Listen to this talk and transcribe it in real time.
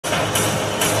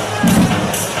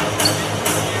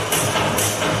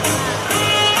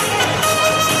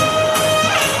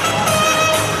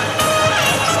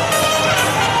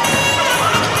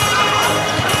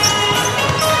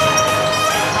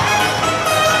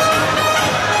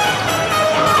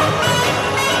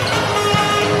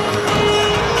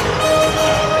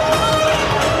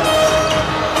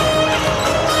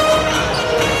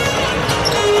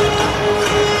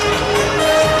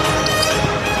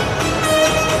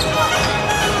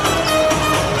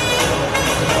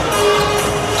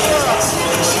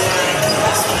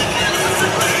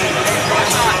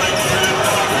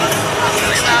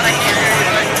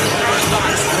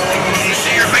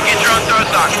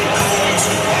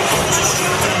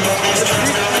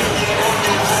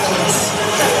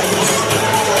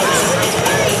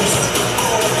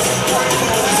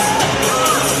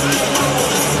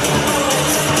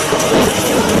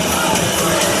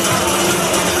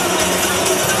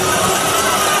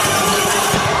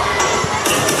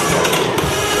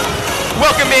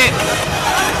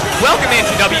Welcome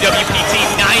into WWPT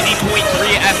 90.3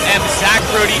 FM. Zach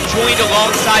Brody joined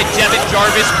alongside Devin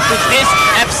Jarvis for this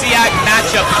FCAC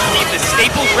matchup between the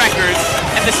Staples Records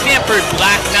and the Stamford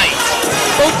Black Knights.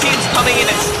 Both teams coming in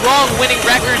at strong winning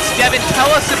records. Devin,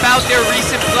 tell us about their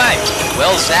recent play.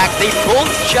 Well, Zach, they both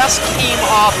just came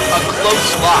off a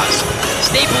close loss.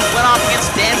 Staples went off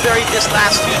against Danbury this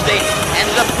last Tuesday,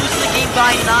 ended up losing the game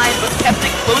by 9, but kept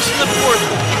it close in the fourth,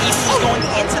 and even was going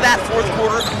into that fourth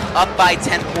quarter up by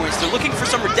 10 points. They're looking for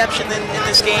some redemption in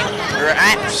this game. They're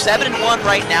at 7-1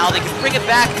 right now. They can bring it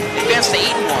back, advance to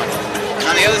 8-1. And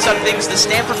on the other side of things, the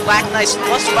Stamford Black Knights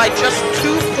lost by just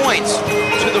 2 points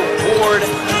to the Ward.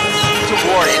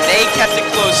 And they kept it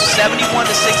close, 71-69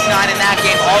 in that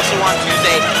game. Also on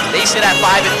Tuesday, they sit at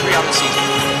 5-3 on the season.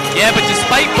 Yeah, but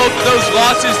despite both of those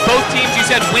losses, both teams, you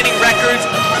said, winning records,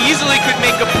 easily could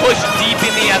make a push deep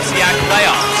in the FCAC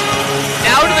playoffs.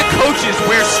 Now to the coaches,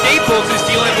 where Staples is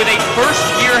dealing with a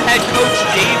first-year head coach,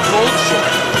 Dave Goldshore.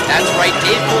 That's right,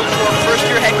 Dave Goldshore,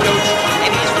 first-year head coach,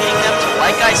 and he's leading them to,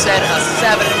 like I said, a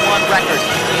 7-1 record.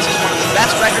 This is one of the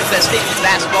best records that Staples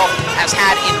basketball has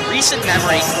had in recent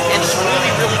memory, and it's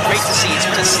really, really great to see. It's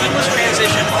been a seamless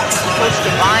transition. Coach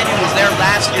Devine, who was there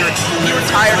last year, he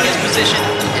retired his position,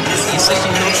 and the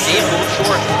assistant coach, Dave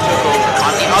Goldshore, took over.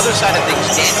 On the other side of things,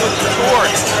 Daniel Latour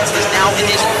is now in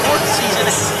his 4th season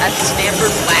as the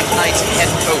Stamford Black Knights head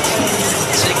coach.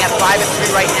 Sitting at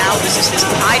 5-3 right now. This is his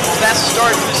tied best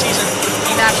start of the season.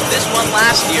 He matched this one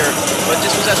last year, but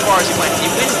this was as far as he went. If he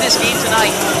wins this game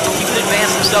tonight, he could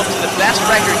advance himself to the best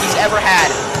record he's ever had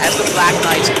as the Black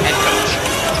Knights head coach.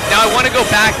 Now I want to go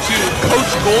back to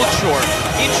Coach Goldshore.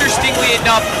 Interestingly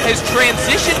enough, has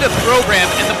transitioned the program,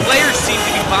 and the players seem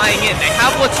to be buying in. They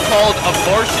have what's called a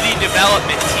varsity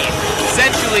development team.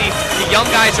 Essentially, the young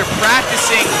guys are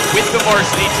practicing with the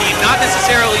varsity team, not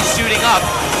necessarily suiting up,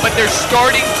 but they're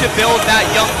starting to build that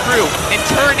young crew and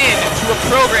turn into a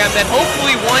program that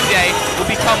hopefully one day will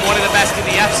become one of the best in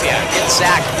the FCAC. And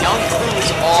Zach, young crew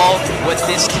is all what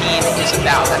this team is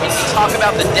about. I mean, we talk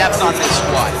about the depth on this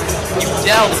squad.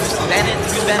 Udell,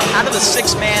 who's been kind of a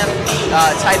 6-man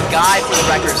type guy for the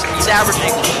Records. He's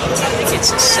averaging, I think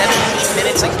it's 17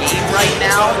 minutes a game right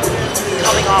now,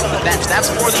 coming off the bench.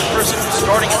 That's more than the person who's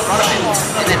starting in front of him.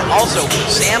 And then also,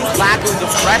 Sam Blacko,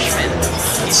 the freshman,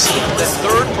 he's seen the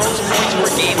 3rd most points per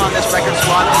game on this Record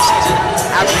squad this season,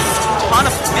 averaging a ton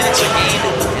of minutes a game.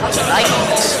 And tonight,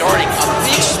 he's starting. A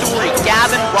big story,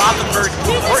 Gavin Rothenberg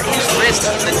hurt his wrist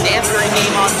in the Danbury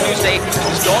game on Tuesday. He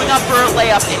was going up for a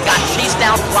layup and got chased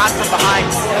down, blocked from behind,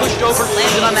 pushed over,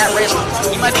 landed on that wrist.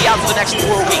 He might be out for the next 4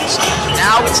 weeks.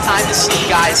 Now it's time to see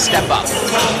guys step up.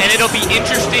 And it'll be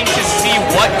interesting to see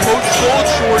what Coach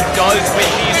Goldshore does with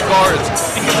these guards.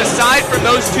 Because aside from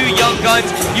those 2 young guns,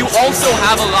 you also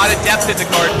have a lot of depth at the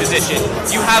guard position.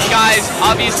 You have guys,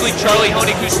 obviously Charlie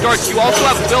Honig, who starts. You also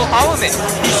have Will Holloman,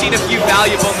 who's seen a few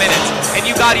valuable minutes. And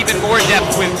you got even more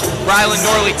depth with Rylan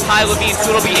Norley, Ty Levine.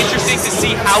 So it'll be interesting to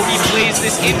see how he plays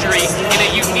this injury in a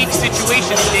unique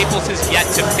situation Staples has yet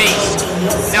to face.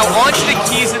 Now on to the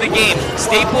keys of the game.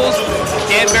 Staples,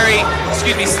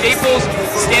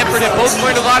 Stamford have both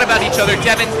learned a lot about each other.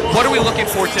 Devin, what are we looking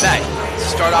for today?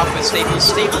 Start off with Staples.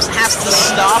 Staples has to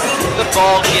stop the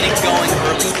ball getting going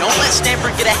early. Don't let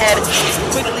Stamford get ahead and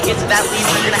quickly get to that lead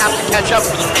where you're going to have to catch up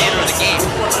for the remainder of the game.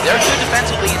 They're good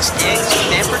defensively, and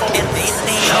Stamford can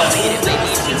maintain a lead if they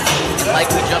need to. And like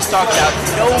we just talked about,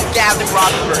 no Gavin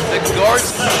Rothenberg. The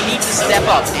guards need to step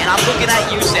up. And I'm looking at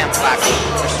you, Sam Blacko.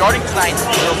 You're starting tonight.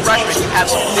 You're a freshman. You have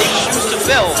some big shoes to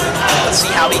fill. Let's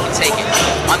see how he can take it.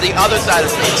 On the other side of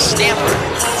things, Stamford.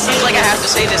 Seems like I have to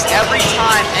say this every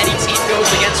time any team goes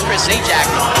against Chris Sajak,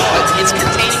 but it's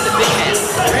containing the big man.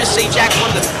 Chris Sajak,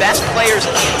 one of the best players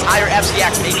in the entire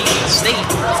FCAC, maybe in the state.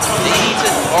 They need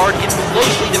to guard him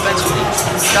closely defensively,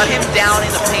 shut him down in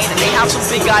the paint, and they have some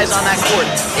big guys on that court.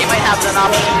 They might have an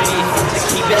opportunity to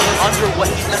keep it under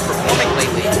what he's been performing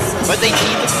lately, but they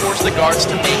need to force the guards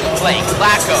to make a play.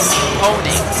 Blacko,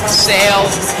 Honig, Sale,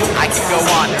 I can go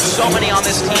on. There's so many on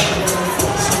this team.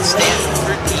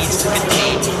 Stanford needs to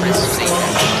contain Chris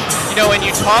Sajak. You know, when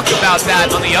you talk about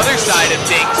that on the other side of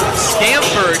things,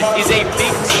 Stamford is a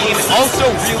big team, also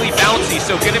really bouncy,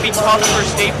 so going to be tough for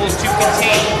Staples to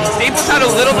contain. Staples had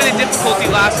a little bit of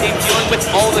difficulty last game dealing with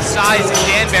all the size in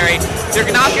Danbury. They're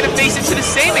not going to face it to the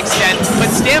same extent, but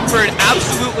Stamford,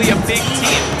 absolutely a big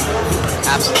team.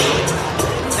 Absolutely.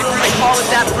 I think we're going to call it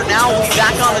that for now. We'll be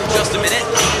back on in just a minute.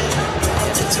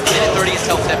 It's a minute 30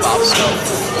 until tip-off, so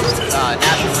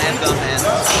national anthem and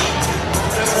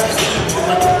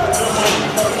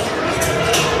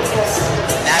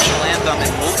national anthem,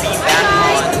 and we'll be back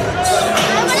on soon.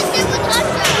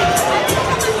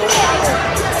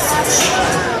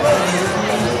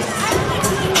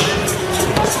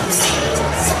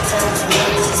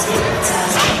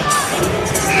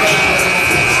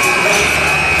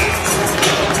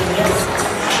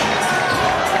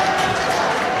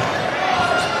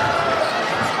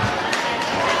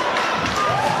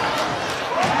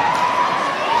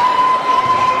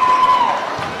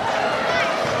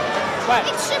 What?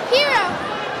 It's Shapiro.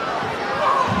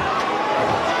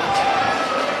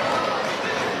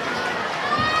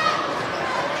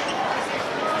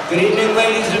 Good evening,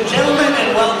 ladies and gentlemen,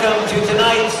 and welcome to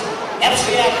tonight's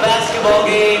FCAC basketball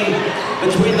game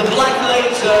between the Black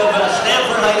Knights of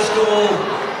Stamford High School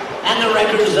and the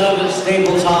Wreckers of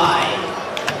Staples High.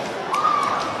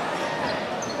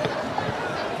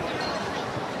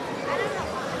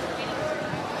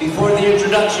 Before the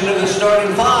introduction of the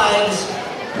starting fives,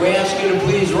 we ask you to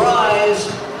please rise,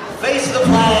 face the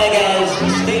flag as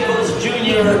Staples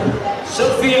Jr.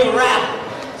 Sophia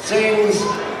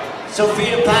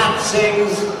Papp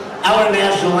sings our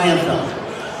national anthem.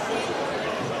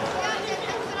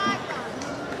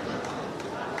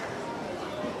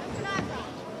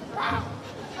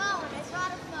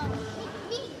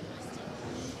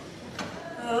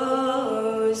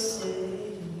 Oh,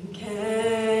 say,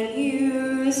 can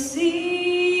you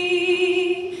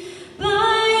see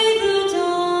by the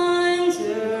dawn's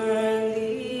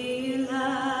early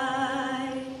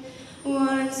light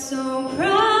what so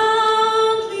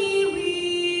proudly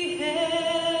we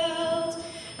held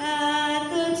at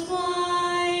the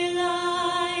twilight's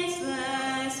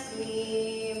last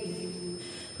gleaming,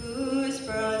 whose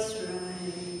broad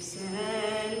stripes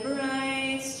and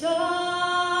bright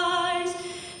stars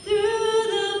through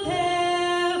the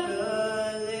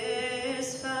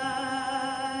perilous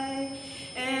fight,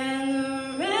 and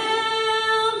the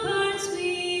ramparts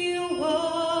we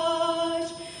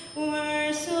watched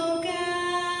were so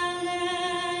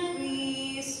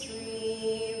gallantly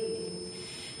streaming,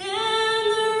 and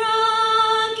the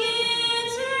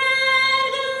rocket's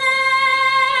red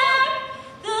glare,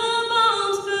 the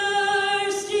bombs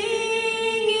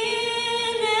bursting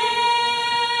in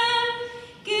air,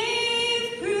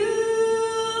 gave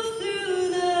proof through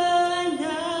the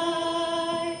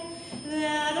night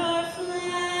that our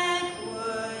flag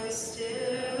was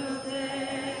still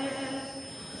there.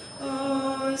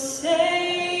 Oh,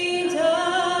 say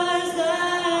does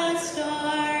that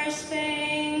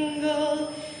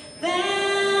star-spangled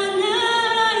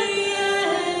banner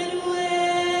yet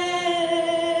wave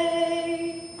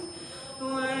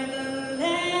o'er the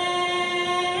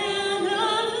land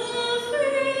of the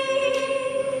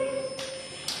free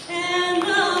and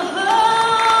the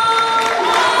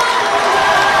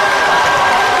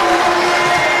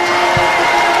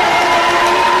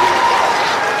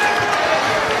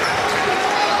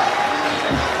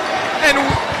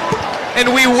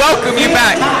And we welcome you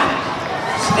back.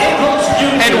 Staples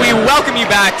Jr. And we welcome you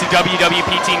back to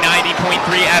WWPT 90.3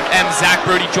 FM. Zach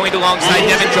Brody joined alongside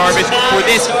Devin Jarvis for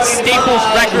this Staples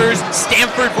Wreckers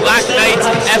Stamford Black Knights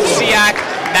FCAC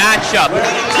matchup.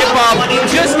 Tip-off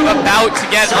just about to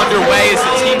get underway as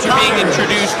the teams are being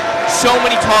introduced. So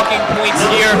many talking points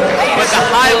here, but the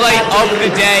highlight of the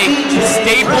day,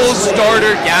 Staples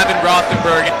starter Gavin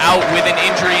Rothenberg out with an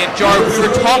injury. And Jar, we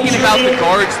were talking about the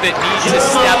guards that need to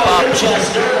step up.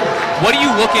 What are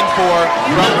you looking for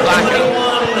from Flacco?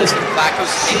 Listen, Flacco's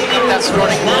taking that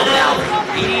starting role now.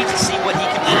 We need to see what he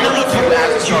can really do as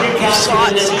a starter. We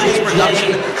saw it, see his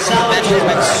production from the bench has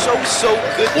been so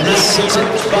good this season,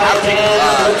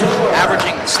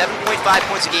 averaging 7.5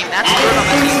 points a game. That's third on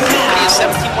the team. And he has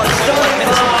 17.1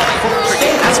 minutes per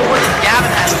game. That's more than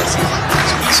Gavin has this season.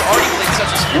 So he's already played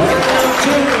such a significant role.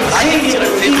 But I think he's going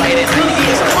to fit right in. I think he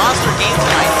has a monster game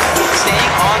tonight,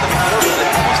 staying on the floor for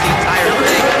almost the entire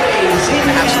thing. He's going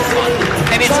to have some fun.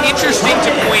 And it's interesting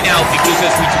to point out because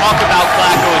as we talk about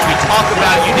Flacco, as we talk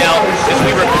about Udell, as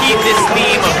we repeat this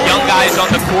theme of young guys on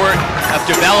the court, of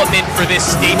development for this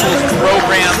Staples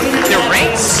program, they're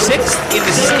ranked 6th in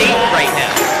the state right now.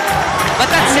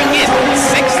 Let that sink in.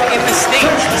 6th in the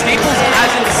state. Staples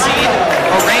hasn't seen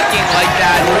a ranking like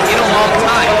that in a long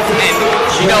time. And,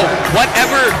 you know,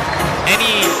 whatever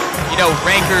any,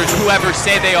 rankers, whoever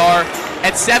say they are,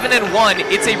 at 7-1,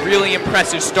 it's a really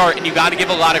impressive start, and you got to give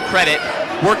a lot of credit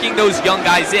working those young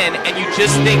guys in, and you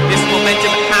just think this momentum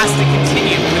has to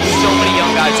continue with so many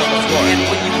young guys on the floor. And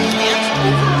what you can't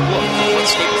overlook what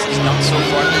Staples has done so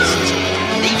far this season,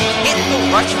 they've hit the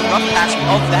rough patch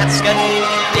of that schedule.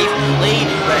 They've played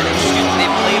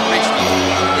they've played Richfield,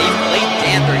 they've played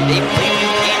Danbury, they've played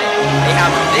Buchanan. They have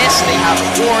this, they have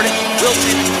Ward,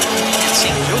 Wilton, and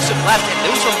St. Joseph left, and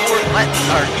those are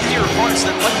easier opponents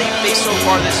than what they've faced so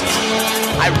far this season.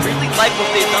 I really like what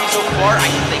they've done so far. I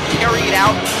think they carry it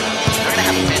out. They're going to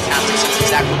have a fantastic season.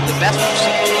 Exactly the best we've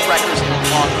seen from the Wreckers in a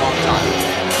long time.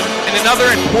 And another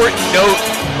important note,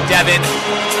 Devin,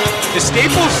 the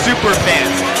Staples super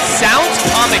fans, sounds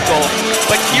comical,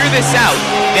 but hear this out.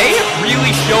 They have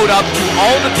really showed up to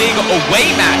all the big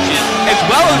away matches as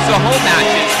well as the home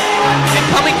matches And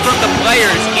coming from the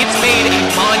players, it's made a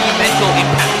monumental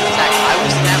impact. Zach, I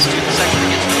was the master student section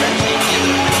against the Red Team. We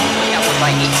ended up winning that one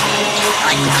by 18.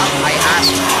 I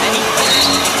asked many players,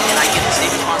 and I get the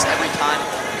same response every time,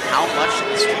 how much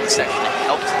the student section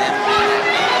helped them win that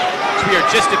game. We are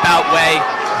just about way.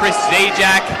 Chris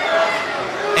Zajac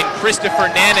and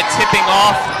Christopher Nana tipping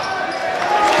off.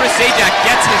 Chris Zajac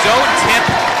gets his own tip.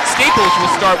 Staples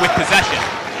will start with possession.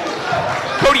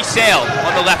 Cody Sale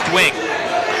on the left wing.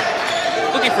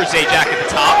 Looking for Zajac at the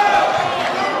top.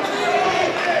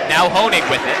 Now Honig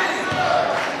with it.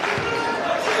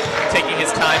 Taking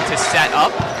his time to set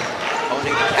up.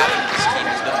 Honig, the captain of this team,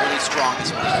 has been really strong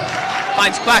this week.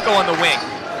 Finds Flacco on the wing.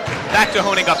 Back to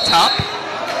Honig up top.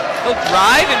 He'll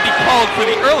drive and be called for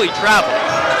the early travel.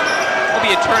 There'll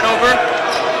be a turnover.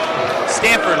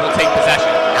 Stanford will take possession.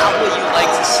 Not what you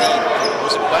like to see. There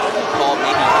was a questionable call,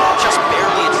 maybe just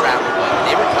barely a travel, but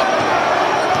they recovered.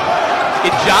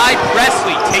 Ijai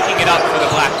Presley taking it up for the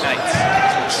Black Knights.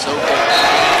 So good.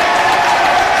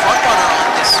 Front runner on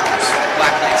this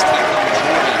Black Knights team for the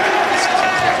majority of this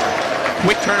season.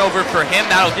 Quick turnover for him.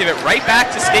 That'll give it right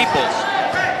back to Staples.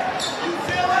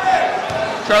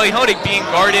 Charlie Honig being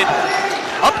guarded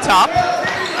up top.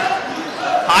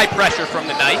 High pressure from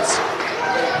the Knights.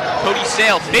 Cody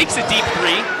Sale fakes a deep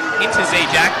three into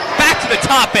Zajac. Back to the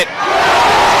top at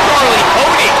Charlie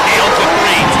Honig nails a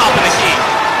three. Top of the key.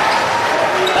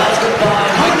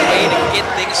 Quick way to get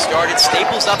things started.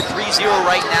 Staples up 3-0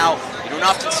 right now. You don't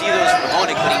often see those from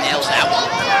Honig, but he nails that one.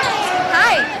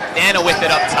 Hi. Nana with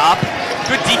it up top.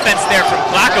 Good defense there from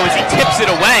Flacco as he tips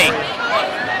it away.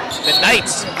 The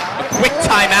Knights, a quick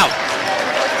timeout.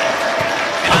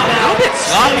 And a little bit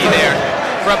sloppy there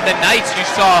from the Knights. You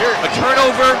saw a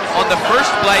turnover on the first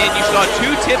play, and you saw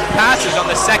two tipped passes on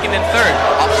the second and third.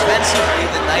 Offensively,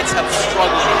 the Knights have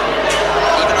struggled.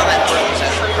 Even on that first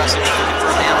possession, Presley looking for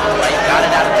a man on the right, got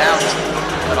it out of bounds.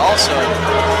 But also,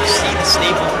 you see the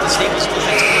Staples defense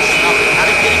pushing up, kind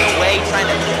of getting away, trying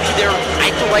to be there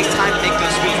at the right time to make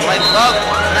those reads. What I love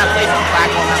from that play from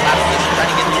Flacco on that last position, trying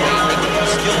to get away, making him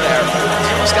still there.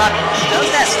 He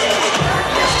does that still.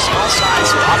 He has a small size,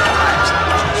 so oftentimes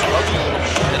he's struggling a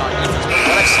little bit on defense. But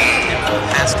what I've seen from him for the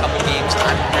past couple games,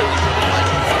 I'm really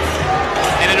liking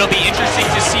it. And it'll be interesting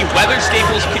to see whether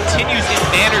Staples continues in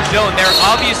man or zone. They're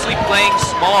obviously playing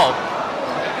small.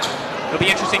 It'll be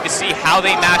interesting to see how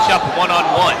they match up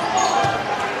one-on-one.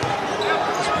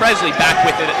 Presley back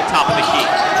with it at the top of the key.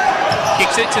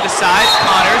 Kicks it to the side,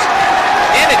 Connors.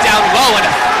 And it down low, and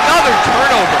another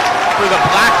turnover for the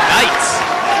Black Knights.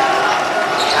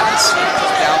 They haven't seen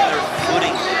just down their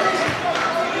footing there,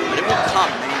 but it will come.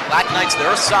 I mean, Black Knights,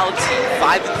 they're a solid team,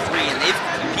 5-3, and they've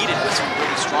competed with some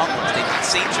really strong ones. They beat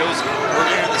St. Joe's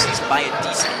earlier in the season by a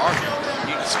decent margin.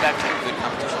 You'd expect a good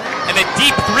competition. And a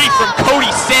deep three from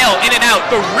Cody Sale, in and out.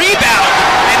 The rebound,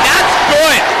 and that's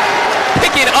good.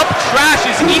 Picking up trash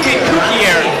as Ethan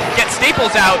Kukier gets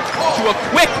Staples out to a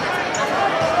quick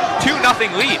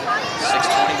 2-0 lead.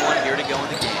 6:21 here to go in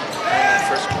the game.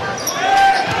 First quarter.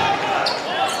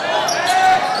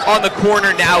 On the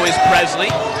corner now is Presley,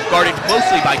 guarded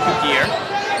closely by Kukier.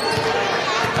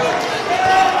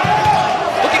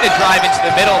 Looking to drive into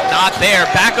the middle, not there.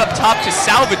 Back up top to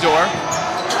Salvador.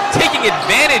 Taking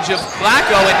advantage of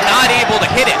Flacco and not able to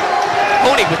hit it.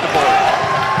 Honig with the board.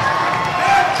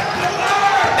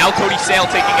 Now Cody Sale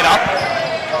taking it up.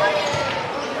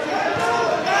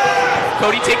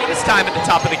 Cody taking his time at the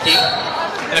top of the key.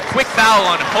 And a quick foul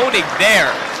on Honig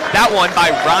there. That one by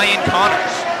Ryan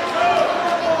Connors.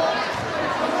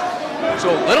 So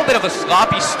a little bit of a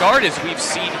sloppy start as we've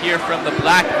seen here from the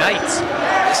Black Knights.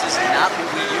 This is not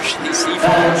what we usually see from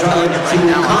them. I'm telling you right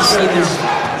now, I see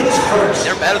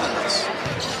they're better than this.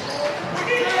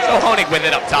 So Honig with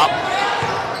it up top.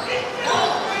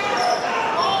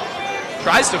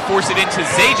 Tries to force it into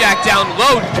Zajac down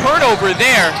low. Turnover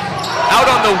there. Out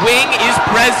on the wing is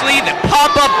Presley. The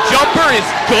pop-up jumper is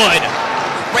good.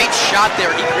 Great shot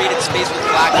there. He created space with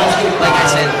Flacco. Like I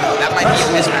said, that might be a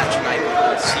mismatch tonight.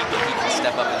 We'll see what he can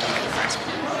step up and do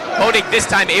defensively. Honig this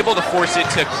time able to force it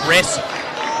to Chris.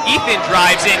 Ethan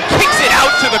drives in, kicks it out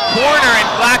to the corner, and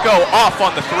Flacco off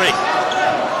on the three.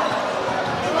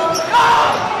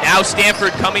 Now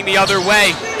Stamford coming the other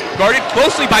way. Guarded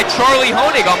closely by Charlie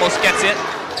Honig, almost gets it.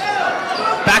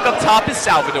 Back up top is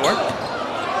Salvador.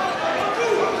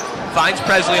 Finds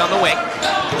Presley on the wing.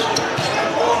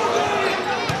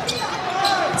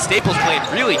 Staples playing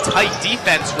really tight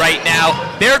defense right now.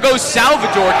 There goes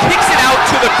Salvador, kicks it out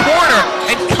to the corner,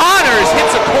 and Connors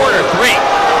hits a corner three.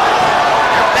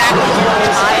 They're back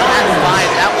here tied at 5.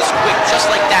 That was quick,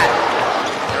 just like that.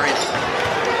 They're in it.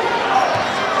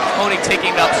 Honig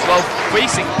taking it up slow,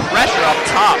 facing pressure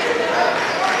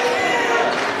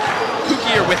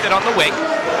here with it on the wing.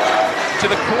 To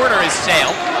the corner is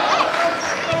Sale.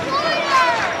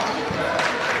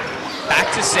 Back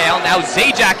to Sale. Now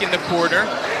Zajac in the corner.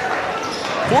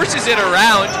 Forces it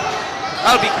around.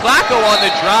 That'll be Klacko on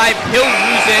the drive. He'll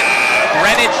lose it.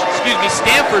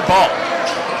 Stamford ball.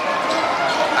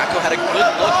 Klacko had a good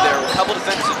look there. A couple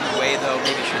defensive away, though.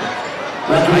 Maybe should have.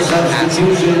 Referee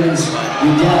substitutions.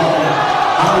 Udell,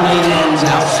 Halloween, and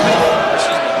Smith.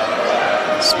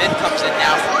 Smith comes in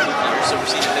now for Blue Blue, so we're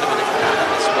seeing a bit of a different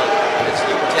lineup as well. It's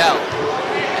Udell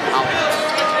and Halloween.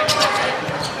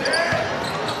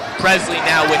 Presley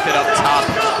now with it up top.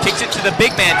 Kicks it to the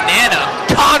big man, Nana.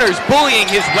 Connors bullying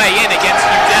his way in against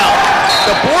Udell.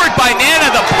 The board by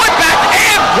Nana, the putback,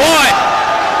 and one!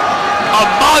 A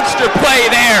monster play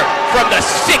there from the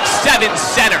 6'7"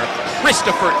 center,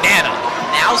 Christopher Nana.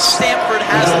 Now Stamford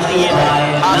has the lead,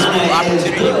 possible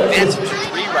opportunity to advance to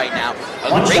 3 right now.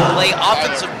 A great play,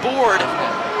 offensive board.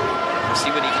 We'll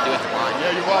see what he can do at the line.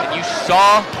 And you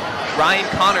saw Ryan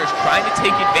Connors trying to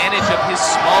take advantage of his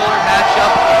smaller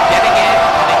matchup, getting in,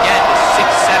 and again, the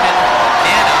 6'7"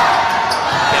 Nana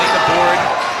getting the board,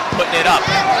 putting it up.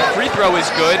 The free throw is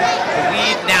good. The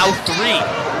lead now 3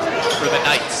 for the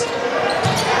Knights.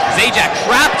 Zajac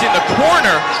trapped in the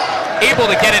corner, able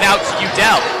to get it out to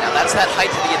Udell. Now that's that height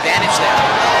to the advantage there.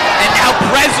 And now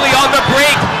Presley on the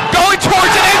break, going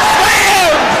towards it and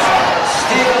slams!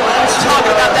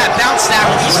 Talking about that bounce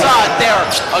snapper, we saw it there.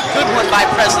 A good one by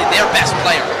Presley, their best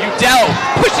player. Udell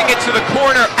pushing it to the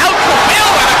corner, out to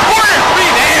Will, and a corner 3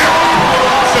 there.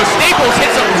 So Staples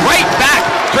hits him right back,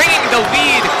 bringing the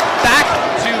lead back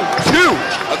to 2.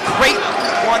 A great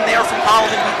one there from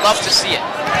Holland. We'd love to see it.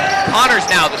 Connors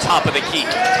now the top of the key.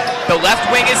 The left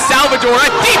wing is Salvador, a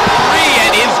deep 3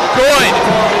 and is good.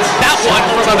 That one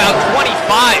from about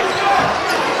 25.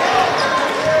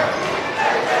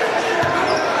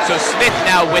 So Smith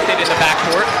now with it in the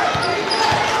backcourt.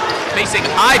 Facing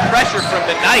high pressure from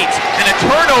the Knights, and a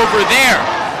turnover there.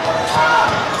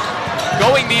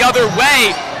 Going the other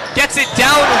way, gets it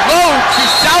down low to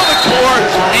Salvatore,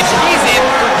 and he's in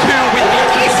for 2 with the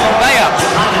easy layup.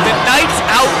 The Knights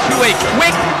out to a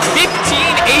quick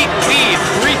 15-8 lead,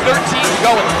 3:13 to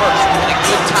go in the first. And a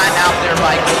good timeout there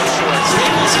by Coach Short.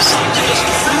 Staples just seemed to just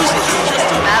lose it in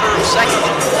just a matter of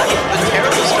seconds. I mean, the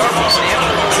terrible start from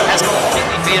Stanford has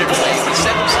completely faded away. We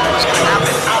said this was going to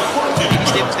happen. Maybe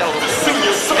Staples got a little bit.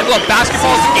 And look,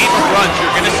 basketball is a game of runs.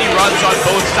 You're going to see runs on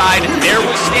both sides. There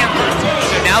was Stanford.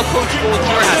 So now Coach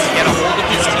Bolger has to get a hold of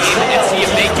his team and see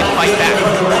if they can fight back.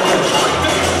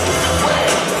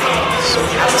 So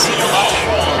we haven't seen a lot of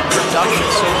production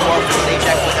so far from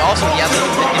Zajac, but also he hasn't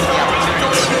been given the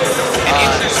opportunities. And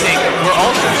interesting, we're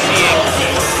also seeing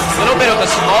a little bit of a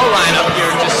small lineup here,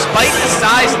 despite the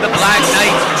size of the Black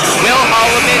Knights. Will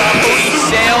Holloman, Cody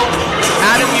Sale,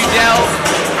 Adam Udell,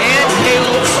 and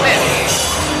Caleb Smith.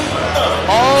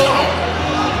 All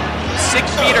 6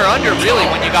 feet or under, really,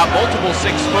 when you got multiple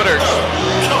 6-footers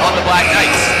on the Black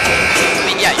Knights. I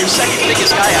mean, yeah, your second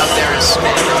biggest guy out there is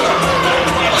Smith.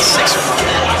 He's 6 or 1.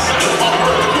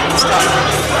 It's tough.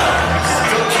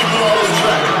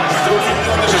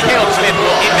 So Caleb Smith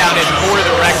will inbound it for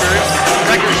the Wreckers.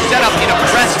 Wreckers set up in a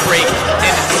press break,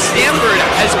 and Stamford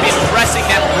has been pressing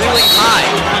them really high,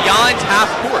 beyond half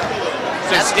court.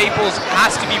 So Staples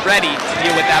has to be ready to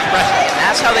deal with that pressure. And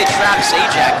that's how they trap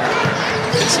Zajac.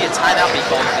 Could see a timeout be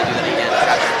called if they do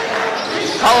that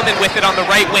again. Holloman with it on the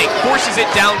right wing, forces it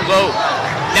down low.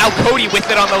 Now Cody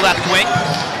with it on the left wing.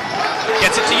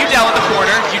 Gets it to Udell in the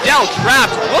corner. Udell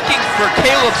trapped, looking for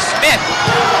Caleb Smith,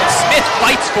 and Smith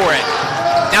fights for it.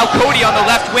 Now Cody on the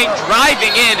left wing,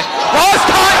 driving in. Cross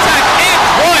contact and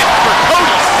one for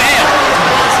Cody Sale.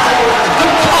 A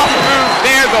tough move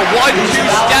there, the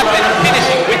 1-2 step, and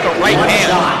finishing with the right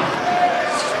hand.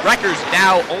 Wreckers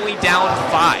now only down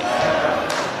 5.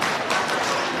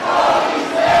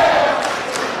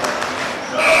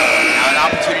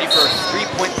 Opportunity for a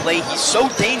 3-point play. He's so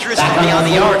dangerous from beyond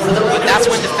the arc, but that's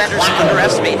when defenders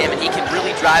underestimate him, and he can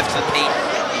really drive to the paint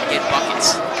and get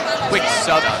buckets. Quick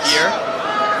sub here.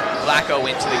 Klacko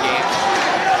into the game.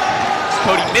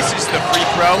 Cody misses the free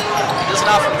throw. He doesn't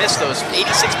often miss those.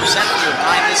 86% from your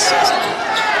line this season.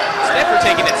 Stanford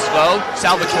taking it slow.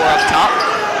 Salvatore up top.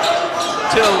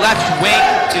 To the left wing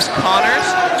is Connors.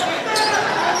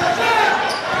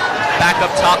 Back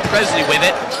up top, Presley with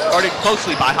it. Guarded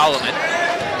closely by Holloman.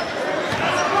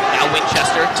 Now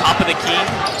Winchester, top of the key.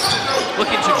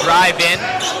 Looking to drive in.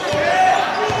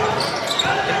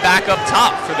 And back up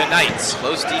top for the Knights.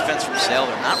 Close defense from Sale.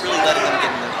 They're not really letting them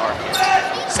get in the arc.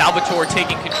 Salvatore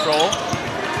taking control.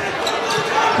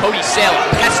 Cody Sale,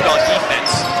 pest on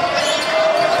defense.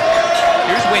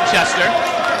 Here's Winchester.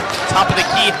 top of the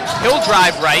key. He'll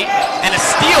drive right, and a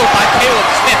steal by Caleb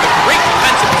Smith. A great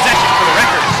defensive possession for the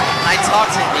Wreckers. I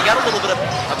talked to him. He got a little bit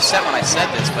upset when I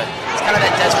said this, but it's kind of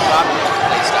that Desmond Robinson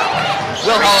play style.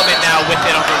 Will Holloman now with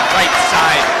it on the right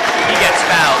side. He gets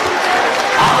fouled.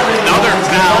 Another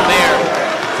foul there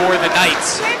for the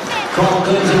Knights.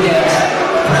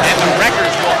 And the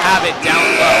Wreckers will have it down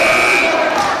low.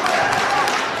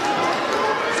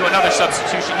 So another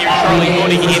substitution here. Charlie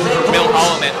Honig in for Will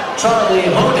Holloman. Charlie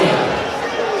Honig.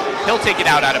 He'll take it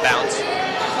out of bounds.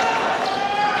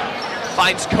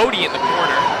 Finds Cody in the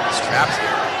corner. He's trapped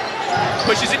here.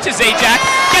 Pushes it to Zajac.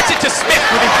 Gets it to Smith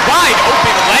with a wide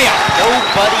open layup.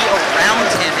 Nobody around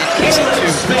him in case of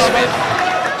two. Smith.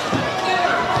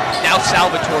 Now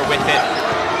Salvatore with it.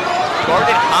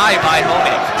 Guarded high by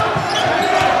Honig.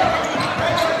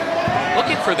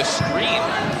 Looking for the screen.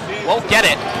 Won't get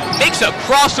it. Makes a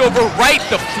crossover right.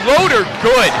 The floater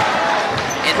good.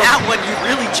 And that one you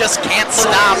really just can't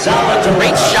stop.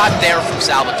 Great shot there from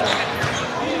Salvatore.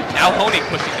 Now Honig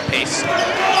pushing the pace.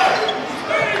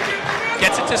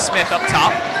 Gets it to Smith up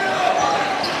top.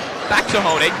 Back to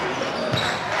Honig.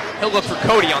 He'll look for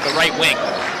Cody on the right wing.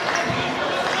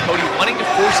 Cody wanting to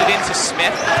force it into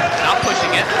Smith, not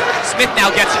pushing it. Smith now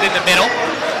gets it in the middle.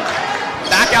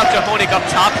 Back out to Honig up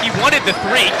top. He wanted the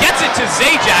three. Gets it to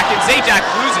Zajac, and Zajac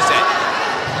loses it.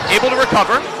 Able to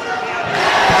recover.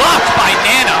 Blocked by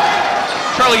Nana.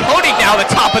 Charlie Honig now the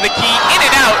top of the key. In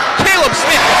and out. Caleb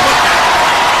Smith the putback.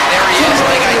 There he is,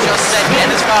 like I just said.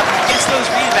 Dennis Robin gets those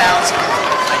rebounds.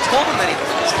 I told him that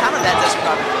it's kind of that Dennis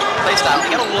Robin play style. He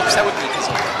got a little upset with me because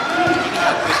of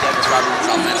how good Dennis Robin is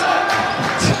offensively.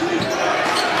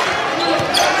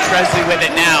 Presley with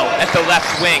it now at the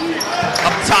left wing.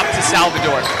 Up top to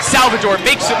Salvador. Salvador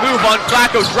makes a move on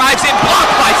Flacco. Drives in,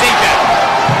 blocked by Zajac.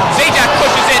 Zajac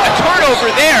pushes in, a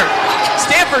turnover there.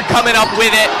 Stamford coming up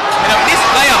with it, and a missed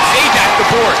layup. Zajac the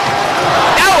board.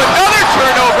 Now another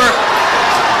turnover,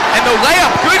 and the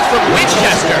layup good from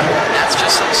Winchester. That's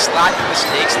just some sloppy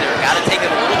mistakes there. Got to take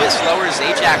it a little bit slower.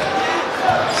 Zajac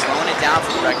slowing it down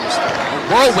for the Wreckers.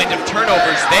 A whirlwind of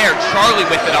turnovers there. Charlie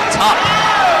with it up top.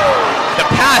 The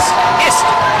pass missed.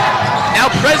 Now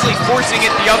Presley forcing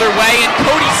it the other way, and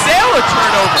Cody Sale a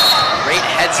turnover. Great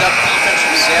heads-up defense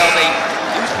from Sale. They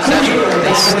lose possession, but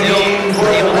they still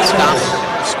were able to stop it.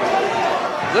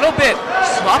 A little bit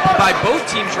sloppy by both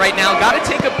teams right now. Got to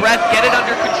take a breath, get it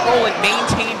under control, and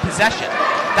maintain possession.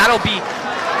 That'll be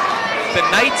the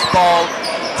Knights' ball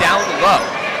down low.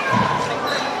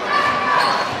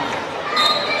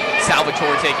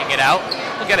 Salvatore taking it out.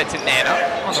 We'll get it to Nana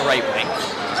on the right wing.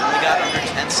 We got under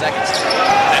 10 seconds.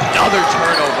 Another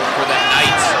turnover for the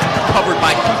Knights, covered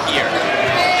by Kukier.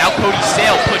 Now Cody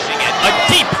Sale pushing it. A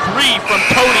deep three from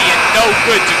Cody, and no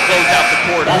good to close out the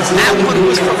quarter. That one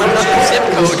was from another zip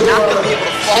code, not going to be able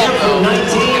to fall though.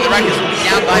 And the Wreckers will be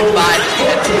down by 5 as we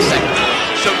head to the second.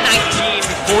 So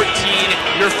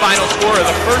 19-14, your final score of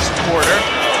the first quarter.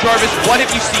 Jarvis, what have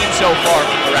you seen so far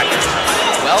from the Wreckers?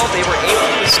 Well, they were able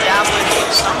to establish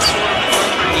some sort of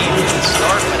game at the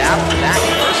start, but after that,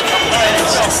 the first couple of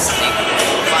minutes, they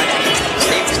couldn't find any.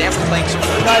 Stanford playing some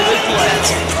really good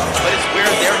defense, but it's where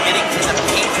they're getting in the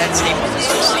paint that Staples is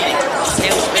succeeding.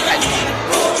 Caleb Smith had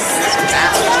some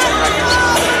baskets for the Wreckers.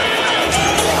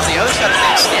 On the other side of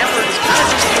things, Stanford is kind of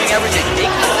just doing everything.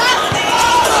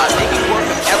 Making work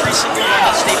of every single one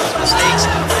of Staples' mistakes.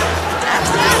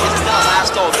 After that, isn't going to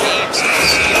last all games, so we'll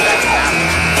see if that can happen.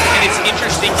 And it's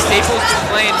interesting, Staples is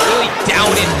playing really down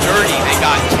and dirty. They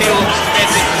got Caleb Smith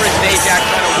and Chris Zajac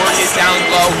trying to work it down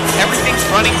low. Everything's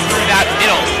running through that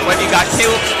middle. Whether you got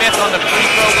Caleb Smith on the free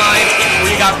throw line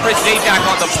or you got Chris Zajac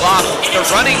on the block, they're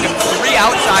running 3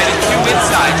 outside and 2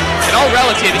 inside. And all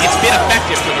relative, it's been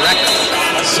effective for the Wreckers.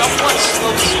 A somewhat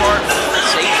slow start for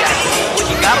Zajac. What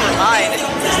you got to remind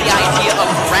is the idea of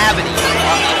gravity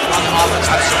on the offense.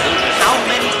 How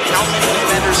many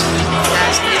defenders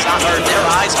has their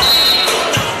eyes on him?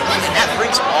 And that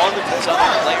brings all of these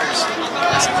other players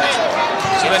less attention.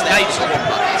 So the Knights will,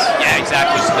 yeah,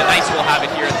 exactly. So the Knights will have it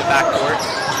here at the backcourt.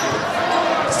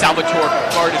 Salvatore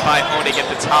guarded by Honig at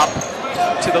the top.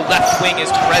 To the left wing is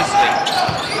Presley.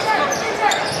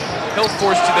 He'll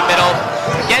force to the middle.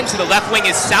 Again to the left wing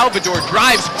is Salvador.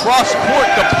 Drives cross court.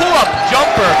 The pull-up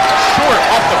jumper short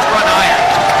off the front iron.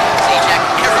 Zajac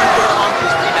everywhere on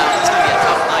his rebound. It's going to be a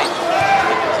tough night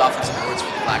with those offensive boards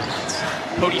for the Black Knights.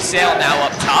 Cody Sale now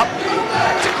up top.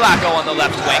 To Flacco on the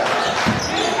left wing.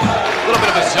 A little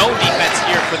bit of a zone defense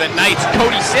here for the Knights.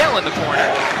 Cody Sale in the corner.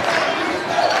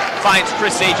 Finds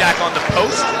Chris Zajac on the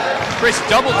post. Chris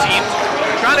double teamed.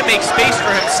 Trying to make space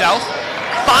for himself.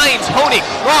 Finds Honig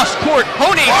cross court.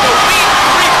 Honig, the lead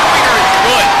three-pointer is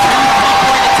good. 2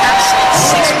 3-point attempts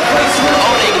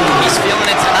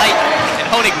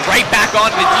on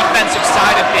the defensive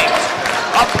side of things.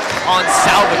 Up on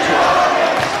Salvatore.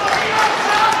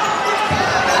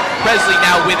 Presley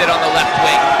now with it on the left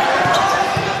wing.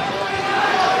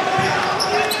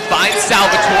 Finds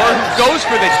Salvatore, who goes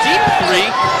for the deep three,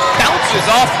 bounces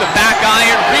off the back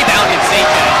iron, rebounded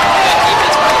Zajac. That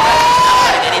defense by the left, not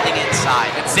letting anything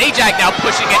inside. And Zajac now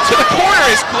pushing it to the corner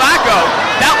is Klacko.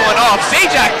 That one off.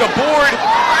 Zajac the board,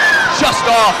 just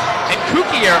off. And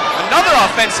Kukier, another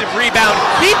offensive rebound.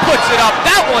 He puts it up.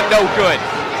 That one no good.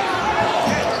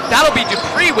 That'll be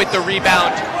Dupree with the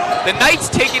rebound. The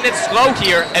Knights taking it slow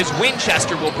here as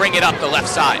Winchester will bring it up the left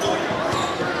side.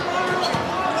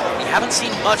 We haven't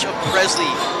seen much of Presley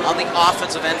on the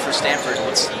offensive end for Stamford.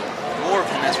 Let's see more of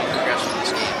him as we progress through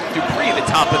this game. Dupree the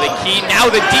top of the key. Now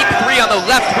the deep three on the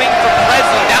left wing for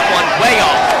Presley. That one way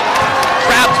off.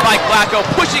 Grabbed by Klacko,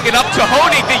 pushing it up to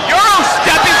Honig. The Euro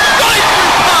stepping right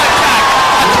through contact.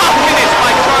 A top finish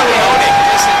by Charlie Honig.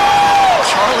 Listen,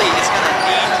 Charlie is going to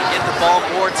need to get the ball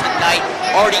more tonight.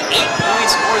 Already 8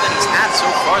 points more than he's had so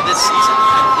far this season.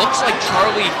 Looks like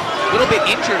Charlie a little bit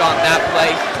injured on that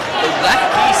play. The left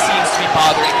knee seems to be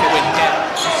bothering him with him.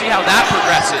 We'll see how that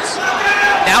progresses.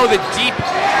 Now the deep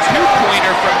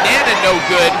two-pointer from Nana, no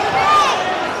good.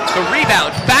 The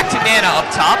rebound, back to Nana up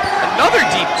top. Another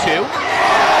deep two.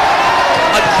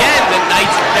 Again, the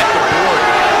Knights get the board.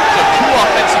 So 2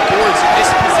 offensive boards in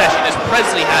this possession as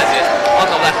Presley has it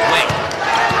on the left wing.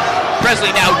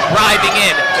 Presley now driving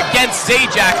in against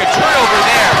Zajac. A turnover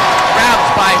there, grabbed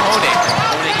by Honig.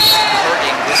 Honig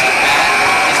hurting. This is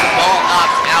bad. Is the ball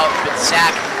knocked out? But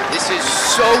Zach, this is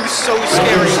so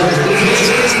scary.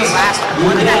 This is the last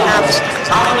 1.5 seasons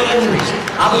on the injuries.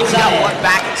 He even got one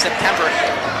back in September.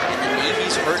 And the knee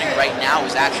he's hurting right now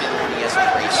is actually the one he has a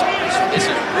brace on. So this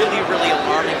is really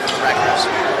alarming for the Wreckers.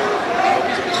 I hope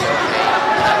he's going to be okay.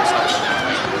 That was not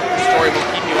Story will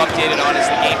keep you updated on as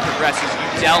the game progresses.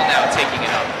 Udell now taking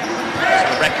it up. So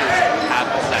the Wreckers have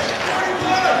possession.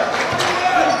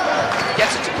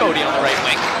 Gets it to Cody on the right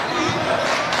wing.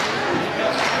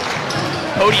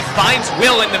 Cody finds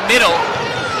Will in the middle.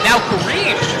 Now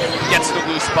Kareem gets the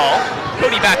loose ball.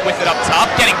 Cody back with it up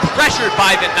top, getting pressured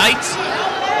by the Knights.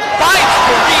 Finds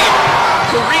Kareem.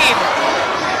 Kareem.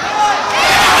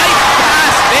 Nice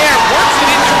pass there. Works it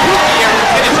into Kukier, who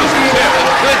finishes the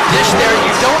two. good dish there.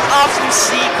 You don't often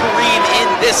see Kareem in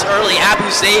this early. Abu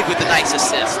Zaid with a nice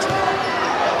assist.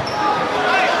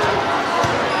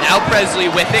 Now Presley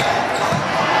with it.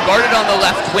 Guarded on the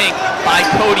left wing by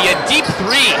Cody. A deep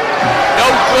three. No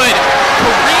good.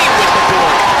 Kareem with the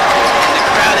board. And the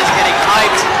crowd is getting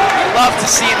hyped. We love to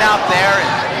see him out there. And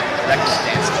Wreckers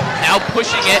stands. Now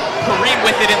pushing it. Kareem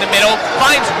with it in the middle.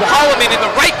 Finds Holloman in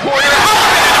the right corner.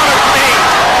 Holloman another three.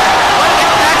 One of the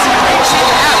cracks in Kareem seems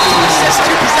to have 2 assists, 2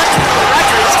 possessions for the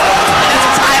Wreckers. And it's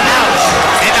a timeout.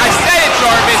 And I said it,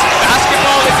 Jarvis.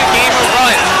 Basketball is a game of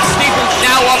runs. Staples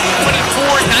now up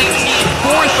 24-19.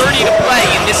 4:30 to play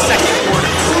in this second quarter.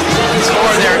 The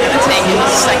score they're going to take in the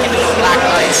second of the Black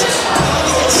Knights.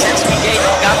 And since we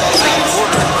got to the second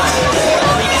quarter,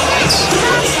 3 points.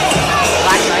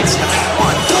 Black Knights have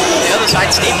won. On the other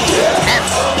side, Staples with 10.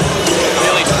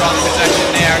 Really strong possession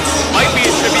there. Might be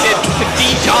attributed to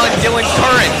Dijon Dylan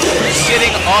Curran, who's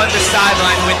sitting on the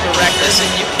sideline with the Wreckers. Listen,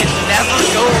 you can never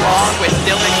go wrong with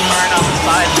Dylan Curran on the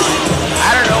sideline.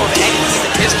 I don't know if any team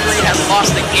in history has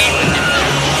lost a game with him there.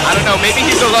 I don't know, maybe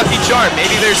he's a lucky charm.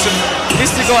 Maybe there's some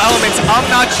mystical elements. I'm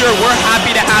not sure. We're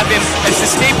happy to have him as the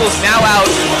Staples now out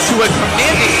to a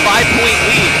commanding 5-point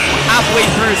lead halfway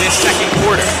through this second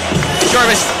quarter.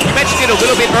 Jarvis, you mentioned it a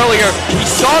little bit earlier. We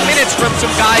saw minutes from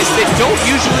some guys that don't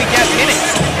usually get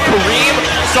minutes. Kareem,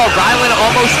 saw Ryland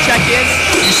almost check in.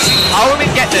 You see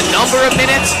Holloman getting a number of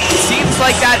minutes. Seems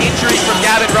like that injury from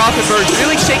Gavin Rothenberg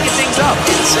really shaking things up.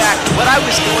 Zach, what I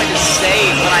was going to say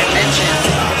when I mentioned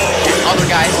other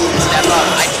guys step up,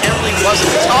 I generally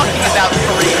wasn't talking about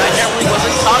Kareem. I generally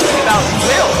wasn't talking about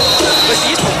Will. But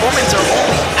these performances are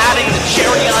only adding the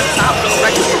cherry on top of the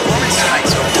Wreckers' performance tonight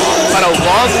so far. But a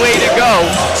long way to go.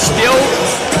 Still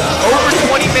over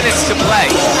 20 minutes to play.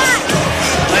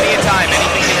 Plenty of time.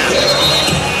 Anything can happen.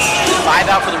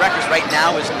 5 out for the Wreckers right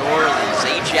now is Norley,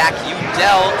 Zajac,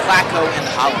 Udell, Klacko, and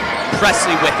Holland.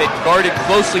 Presley with it, guarded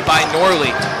closely by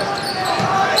Norley.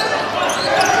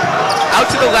 Out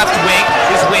to the left wing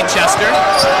is Winchester.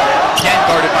 Again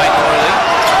guarded by Norley.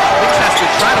 Winchester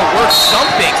trying to work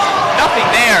something. Nothing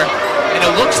there. And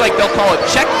it looks like they'll call a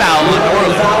check foul on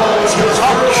Norley.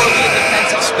 Tom Norley, a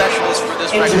defensive specialist for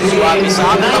this Wreckers squad. We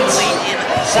saw him come late in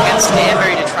against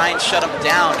Stanberry to try and shut him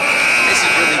down. This is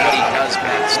really what he does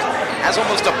best. Has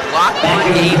almost a block per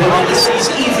game on the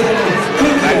season for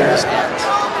the Wreckers, and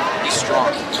he's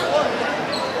strong.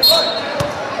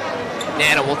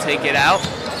 Nana will take it out.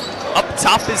 Up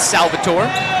top is Salvatore.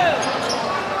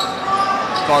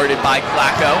 Guarded by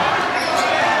Clacco.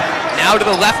 Now to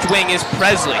the left wing is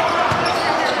Presley.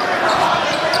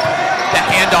 The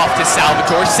handoff to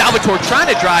Salvatore. Salvatore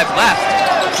trying to drive left.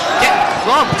 Getting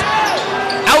clumped.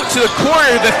 Out to the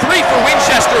corner, the three for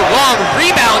Winchester. Long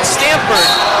rebound, Stamford.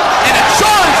 And a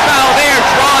charge foul there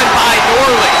drawn by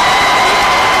Norley.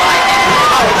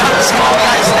 Small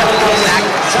guys that will go back.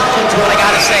 But I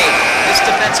gotta say, this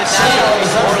defensive matchup,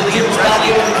 Norley and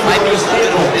Presley, might be a little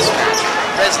bit of a mismatch.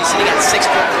 Presley sitting at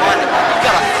 6'1". You've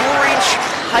got a 4-inch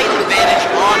height advantage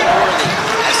on Norley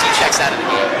as he checks out of the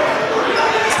game.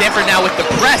 Stamford now with the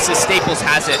press as Staples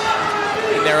has it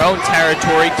in their own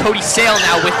territory. Cody Sale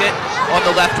now with it on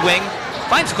the left wing.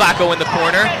 Finds Clacco in the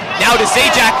corner. Now to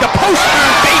Zajac, the post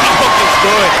through, baby hook is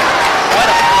good.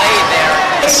 What a play there.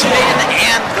 The spin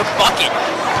and the bucket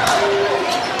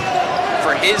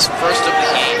for his first of the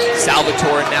game.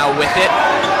 Salvatore now with it.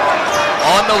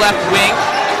 On the left wing.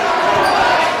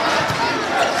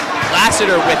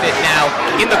 Lassiter with it now.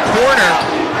 In the corner.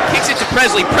 Kicks it to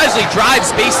Presley. Presley drives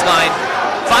baseline.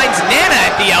 Finds Nana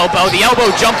at the elbow. The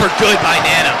elbow jumper good by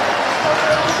Nana.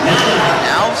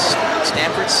 Now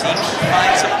Stanford seems to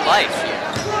find some life here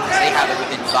as they have it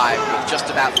within 5 with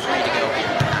just about 3 to go here.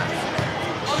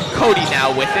 Cody now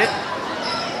with it.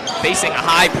 Facing a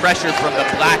high pressure from the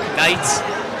Black Knights.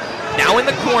 Now in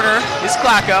the corner is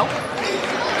Clacco.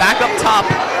 Back up top.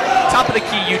 Top of the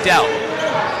key, Udell.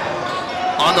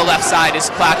 On the left side is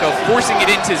Clacco, forcing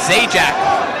it into Zajac.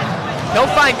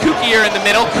 He'll find Kukier in the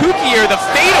middle. Kukier, the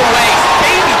fadeaway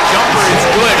baby jumper is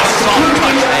good. A soft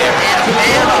touch there. And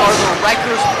man, are the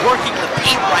Rikers working the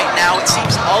paint right now. It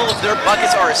seems all of their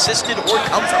buckets are assisted or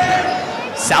come from there.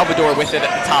 Salvador with it at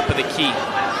the top of the key.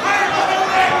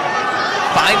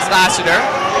 Finds Lassiter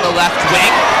on the left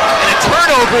wing. And a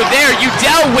turnover there.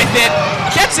 Udell with it.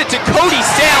 Gets it to Cody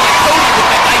Sale, and Cody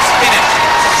with a nice finish.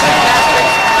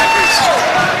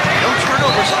 No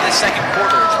turnovers in the second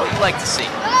quarter. It's what you like to see.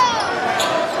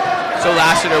 So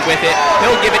Lassiter with it.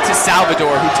 He'll give it to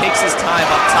Salvador, who takes his time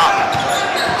up top.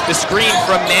 The screen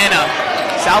from Nana.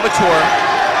 Salvatore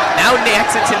now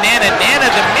nets it to Nana. Nana,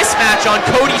 the mismatch on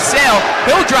Cody Sale.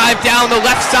 He'll drive down the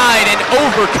left side, and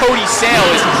over Cody Sale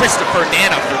is Christopher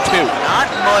Nana for 2. Not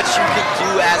much you can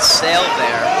do as Sale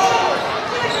there.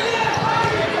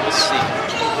 We'll see.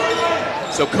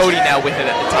 So Cody now with it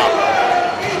at the top.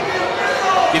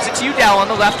 Gives it to Udell on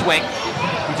the left wing.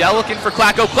 Udell looking for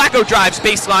Clacco. Clacco drives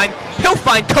baseline. He'll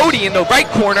find Cody in the right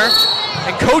corner.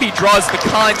 And Cody draws the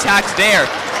contact there.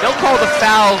 They'll call the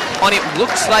foul on, it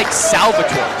looks like,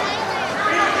 Salvatore.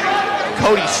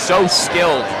 Cody's so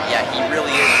skilled. Yeah, he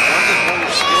really is. One of the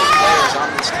more skilled players on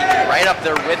this team. Right up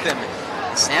there with him.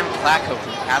 Sam Clacco,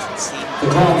 who hasn't seen The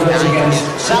call goes against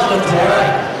Salvatore.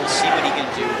 We'll see what he can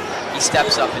do. He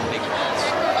steps up in big moments.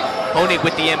 Honig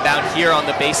with the inbound here on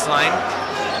the baseline.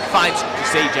 Finds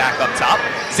Zajac up top.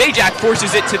 Zajac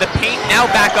forces it to the paint, now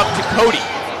back up to Cody.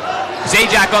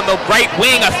 Zajac on the right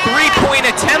wing, a three-point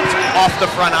attempt off the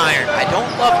front iron. I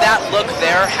don't love that look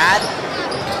there. Had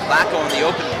Clacco in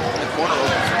the corner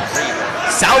open for 3.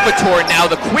 Salvatore now,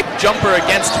 the quick jumper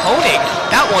against Honig.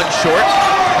 That one short.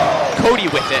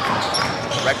 Cody with it.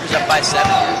 Rikers up by 7.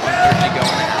 30 to go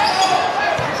in there.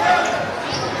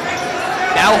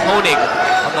 Now Honig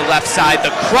on the left side.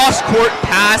 The cross-court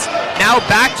pass. Now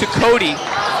back to Cody.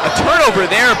 A turnover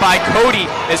there by Cody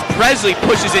as Presley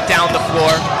pushes it down the floor.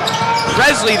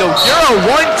 Presley, the Euro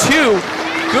 1-2.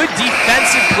 Good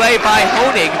defensive play by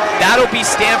Honig. That'll be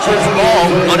Stanford's ball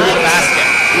under the basket.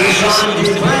 He seems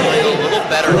to be playing a little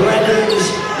better.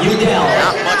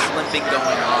 Not much limping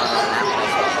going on that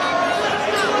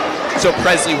one. So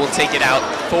Presley will take it out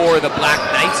for the Black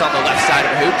Knights on the left side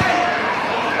of the hoop.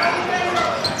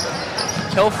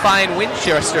 He'll find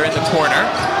Winchester in the corner.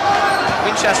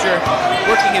 Winchester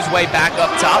working his way back up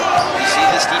top. You see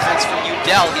this defense from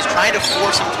Udell. He's trying to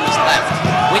force him to his left.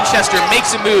 Winchester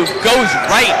makes a move, goes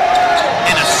right,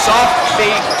 and a soft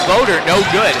fade floater, no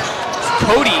good.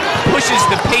 Cody pushes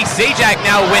the pace. Zajac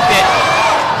now with it.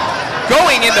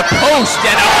 Going in the post,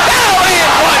 and a foul and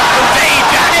one for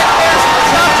Zajac. There's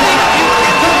nothing you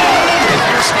can do if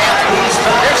you're Stanford.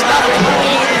 There's nothing.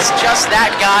 He is just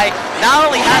that guy. Not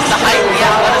only has the height and the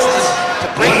athleticism to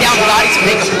break down bodies and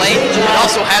make a play, but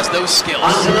also has those skills.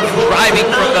 Driving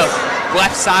from the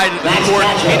left side of the court,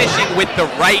 finishing with the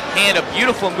right hand. A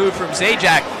beautiful move from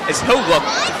Zajac as he'll look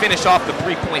to finish off the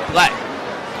three-point play.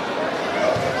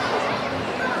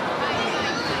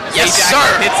 Yes, Zajac sir.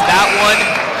 hits that one.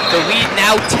 The lead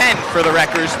now 10 for the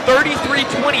Wreckers,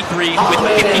 33-23 with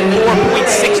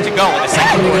 54.6 to go in the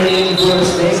second quarter.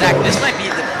 Zach, this might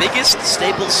be the biggest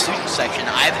Staples student section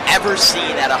I've ever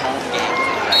seen at a home game for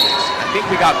the Tigers. I think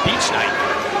we got beach night.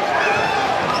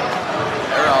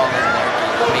 They're all in there,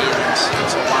 bathing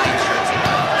suits, Hawaiian shirts.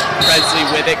 Presley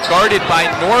with it, guarded by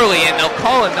Norley, and they'll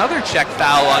call another check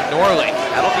foul on Norley.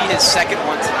 That'll be his second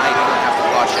one tonight. He's gonna have to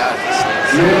wash out if he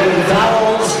stays.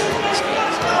 Fouls.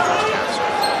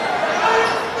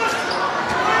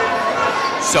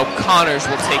 So Connors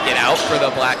will take it out for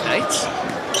the Black Knights.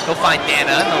 He'll find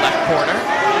Dana in the left corner,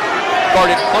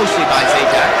 guarded closely by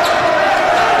Zajac.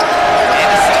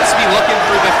 Dana seems to be looking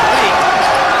for the three.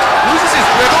 Loses his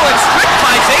dribble and stripped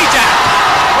by Zajac.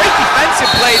 Great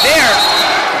defensive play there.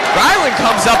 Ryland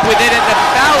comes up with it and the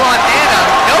foul on Dana.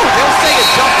 No, they'll say a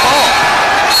jump ball.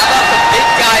 How about the big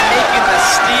guy making the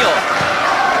steal?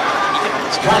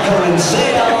 Flacco and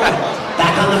Sale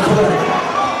back on the court.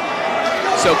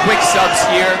 So quick subs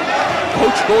here.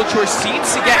 Coach Goldshore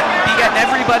seems to be getting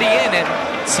everybody in and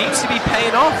seems to be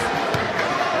paying off.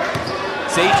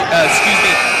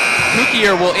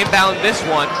 Kukier will inbound this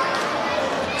one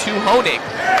to Honig.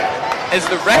 As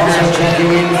the record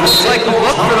looks like the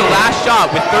look for the last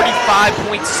shot with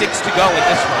 35.6 to go in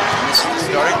this one. This is the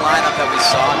starting lineup that we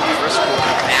saw in the first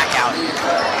quarter back out here.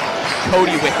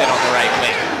 Cody with it on the right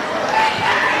wing.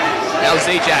 Now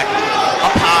Zajac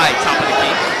up high, top of the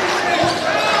key.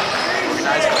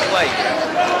 Organized the play here.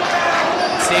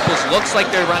 Staples looks like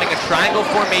they're running a triangle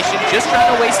formation, just trying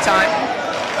to waste time.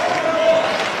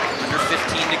 Under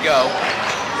 15 to go.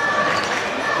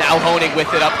 Now Honig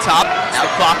with it up top. Now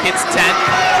the clock hits 10.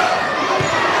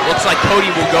 Looks like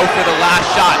Cody will go for the last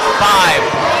shot.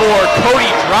 5, 4, Cody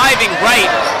driving right.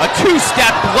 A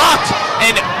two-step blocked,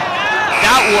 and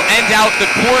that will end out the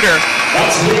quarter.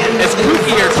 As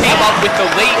Kukier came up with the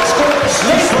late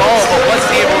loose ball, but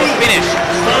wasn't able to finish.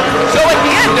 So at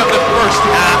the end of the first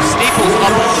half, Staples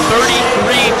up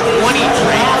 33-23.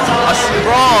 A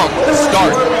strong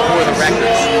start for the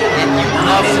Wreckers. And you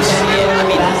love to see it. I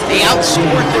mean, they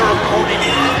outscored their opponent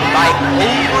by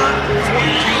over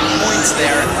 14 points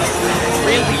there.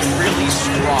 Really, really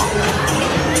strong.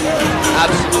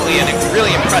 Absolutely, and a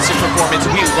really impressive performance.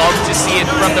 We love to see it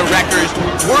from the Wreckers.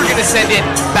 We're going to send it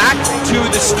back to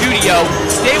the studio.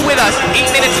 Stay with us 8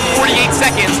 minutes and 48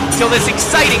 seconds till this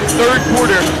exciting third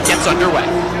quarter gets underway.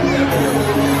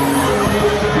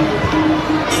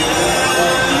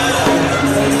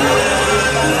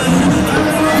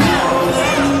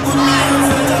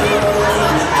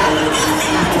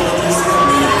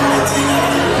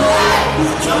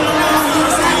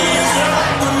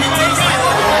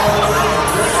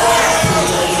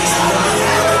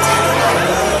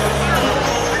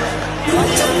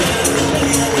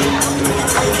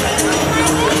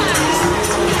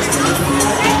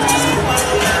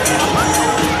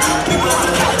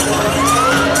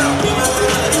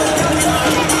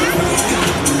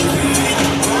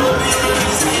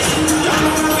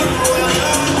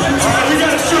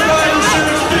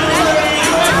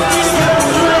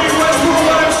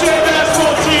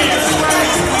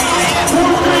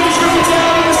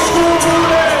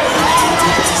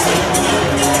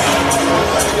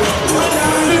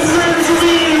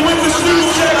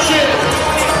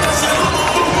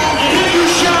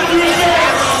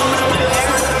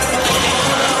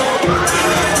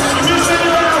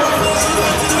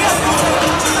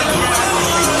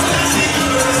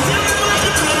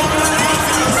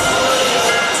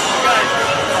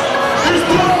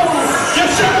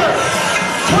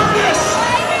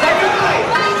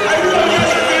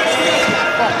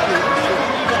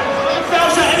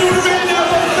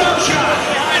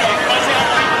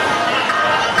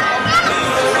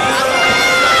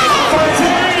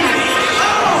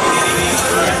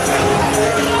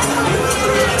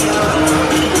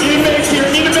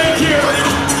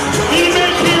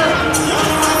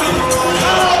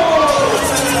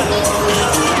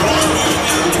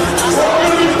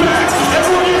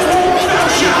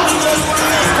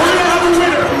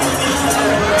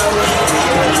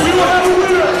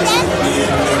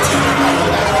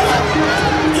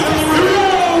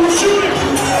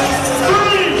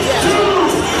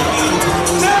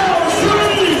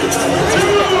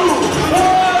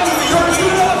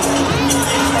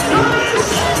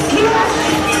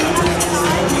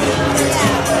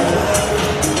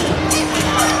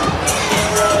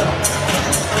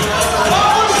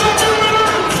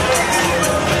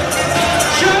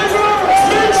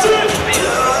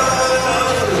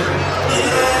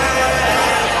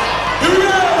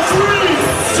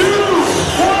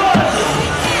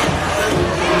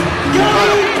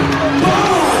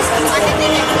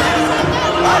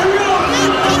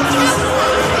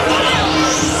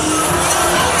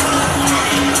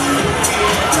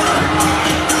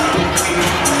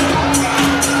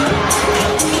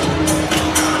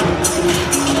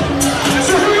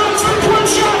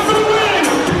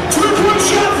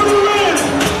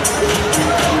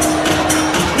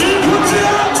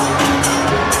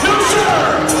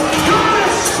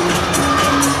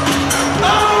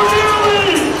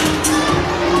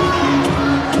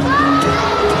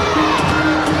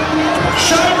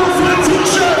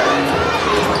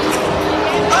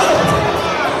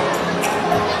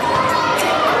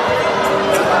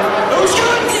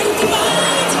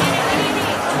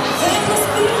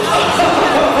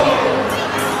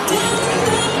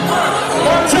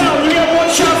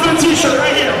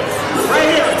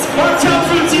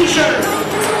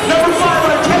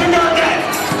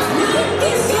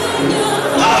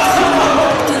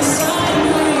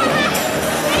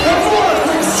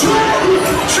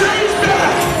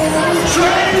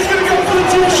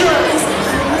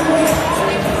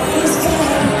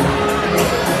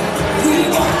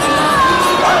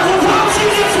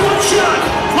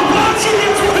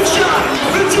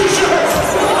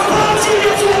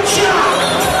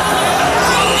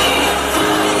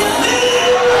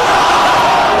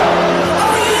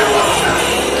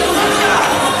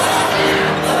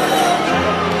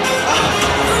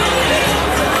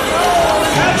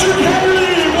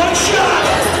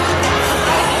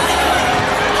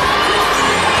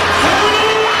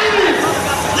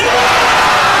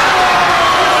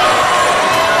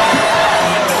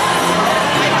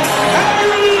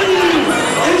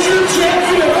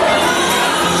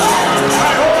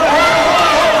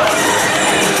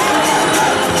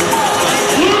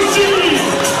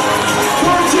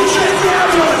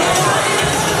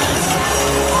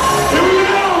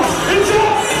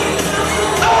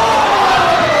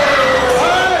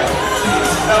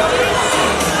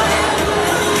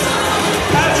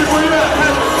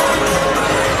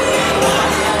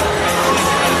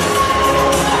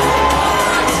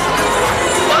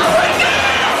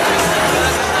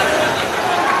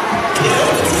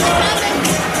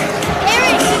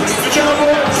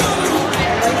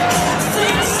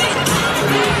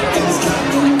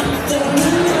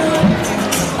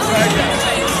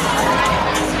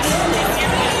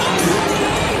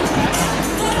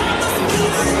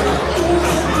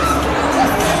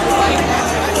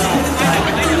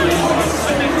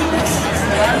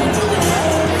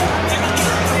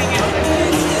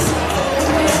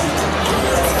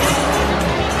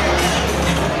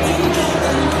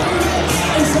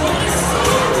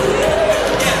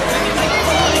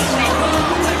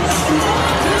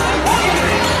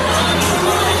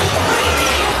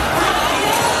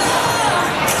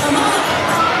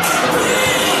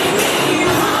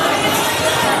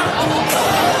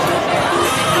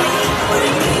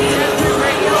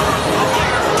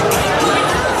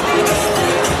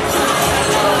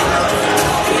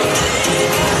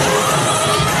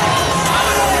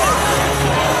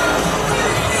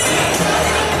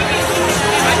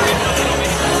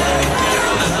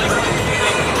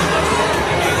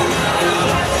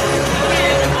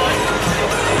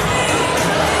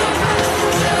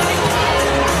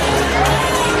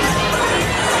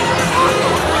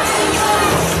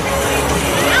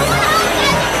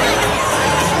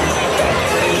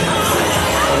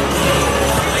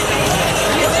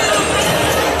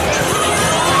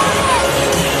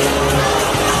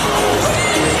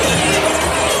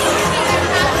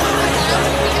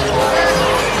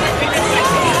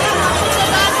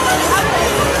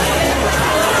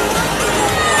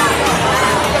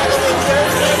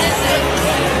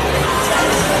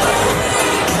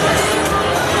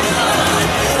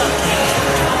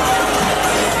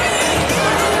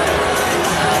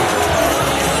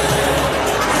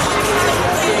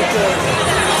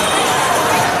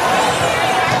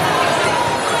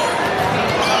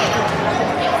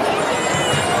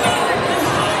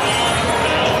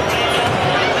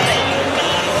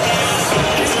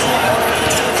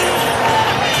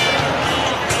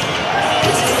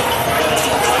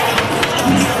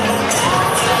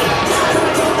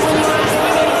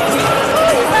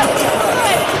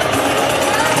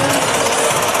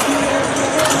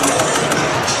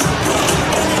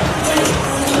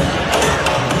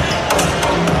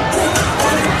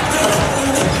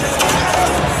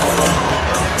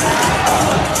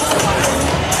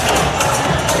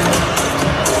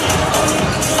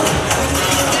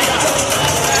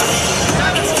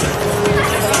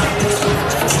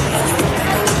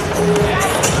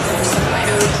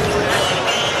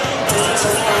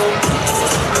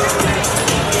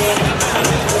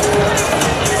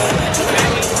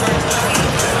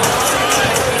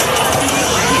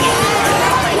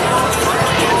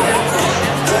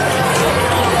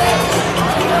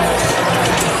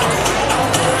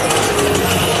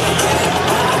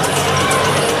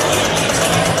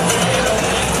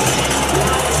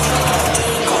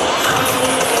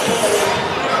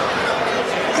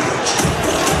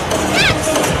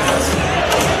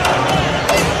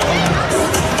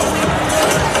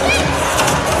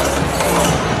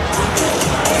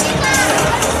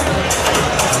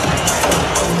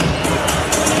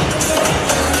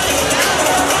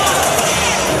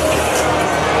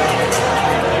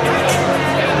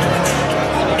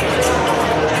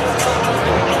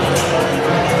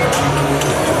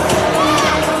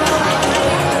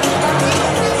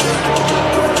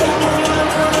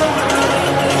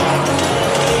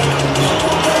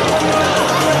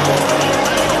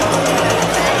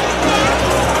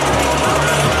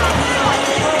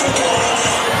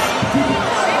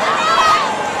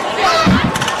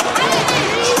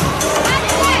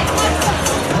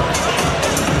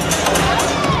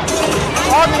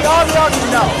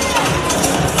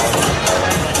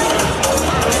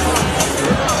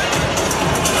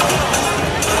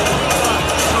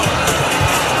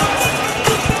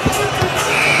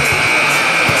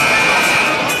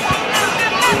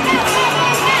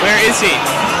 Is he?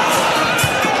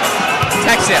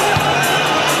 Text him.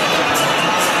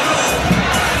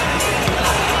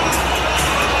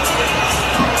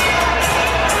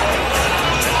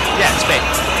 Yeah, it's fake.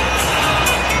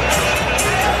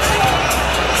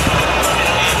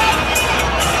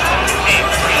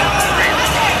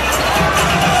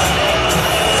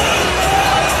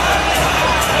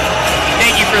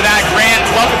 Thank you for that, Grant.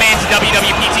 Welcome in to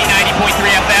WWPT 90.3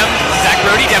 FM. Zach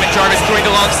Brody, Devin Jarvis joined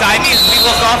alongside me as we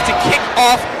look off to kick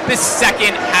off the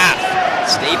second half.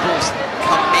 Staples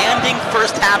commanding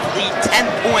first half lead, 10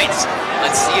 points.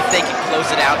 Let's see if they can close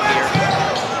it out here.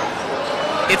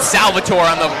 It's Salvatore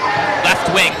on the left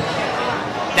wing.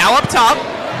 Now up top,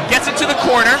 gets it to the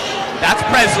corner. That's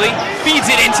Presley, feeds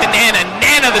it into Nana.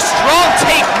 Nana, the strong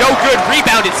take, no good.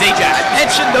 Rebounded Zajac. I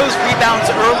mentioned those rebounds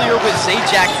earlier with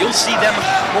Zajac. You'll see them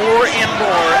more and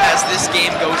more as this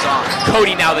game goes on.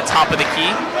 Cody now the top of the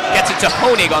key. Gets it to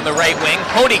Honig on the right wing.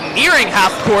 Honig nearing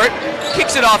half court.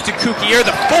 Kicks it off to Kukier.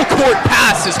 The full court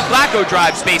pass as Flacco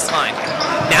drives baseline.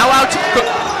 Now out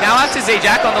to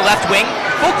Zajac on the left wing.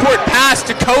 Full court pass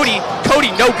to Cody. Cody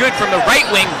no good from the right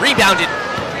wing. Rebounded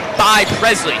by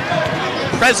Presley.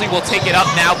 Presley will take it up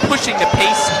now, pushing the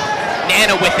pace.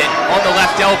 Nana with it on the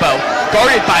left elbow.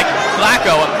 Guarded by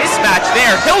Flacco. A mismatch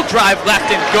there. He'll drive left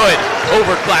and good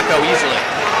over Flacco easily.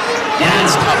 Yeah,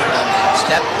 it's tough.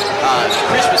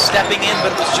 Chris was stepping in,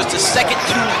 but it was just a second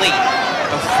too late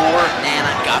before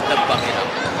Nana got the bucket up.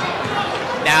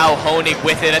 Now Honig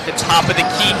with it at the top of the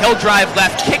key. He'll drive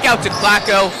left, kick out to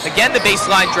Flacco. Again, the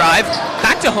baseline drive.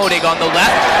 Back to Honig on the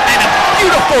left. And a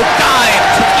beautiful dive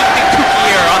to Ethan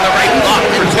Kukier on the right block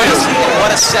for two.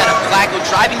 What a setup. Flacco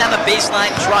driving down the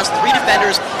baseline, draws three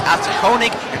defenders out to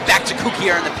Honig and back to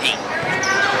Kukier in the paint.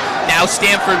 Now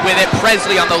Stamford with it.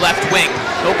 Presley on the left wing.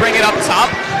 He'll bring it up top.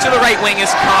 To the right wing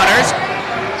is Connors.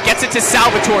 Gets it to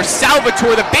Salvatore.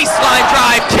 Salvatore, the baseline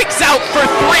drive, kicks out for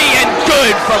three and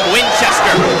good from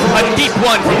Winchester. A deep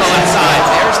one from the left side.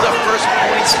 There's the first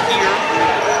points here.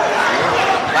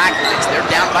 Blacklines, they're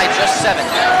down by just 7.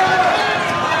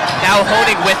 Now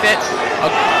Honig with it. A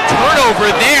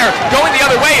turnover there. Going the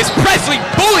other way is Presley.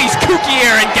 Bullies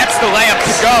Kukier and gets the layup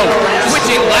to go.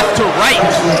 Switching left to right.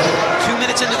 2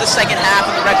 minutes into the second half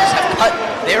and the Redbirds have cut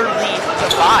their lead to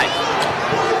 5.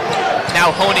 Now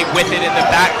Honig with it in the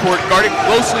backcourt, guarded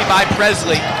closely by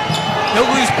Presley. He'll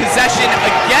lose possession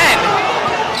again,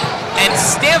 and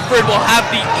Stamford will have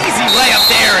the easy layup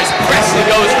there as Presley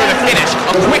goes for the finish.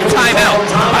 A quick timeout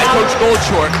by Coach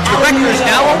Goldshore. The Rectors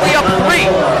now only up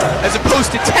 3, as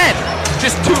opposed to 10,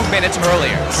 just 2 minutes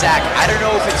earlier. Zach, I don't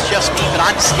know if it's just me, but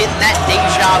I'm just getting that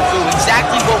deja vu.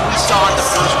 Exactly what we saw in the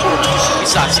first quarter. We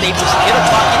saw Staples hit a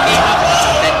bucket, maybe,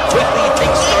 then quickly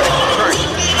things started to turn.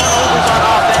 Turnovers on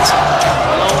offense,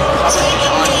 lone coverage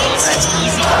on defense.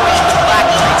 Easy points for Black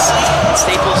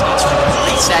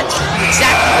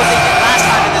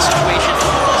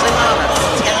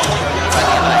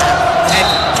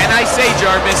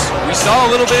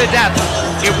little bit of depth.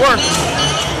 It worked.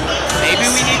 Maybe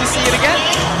we need to see it again.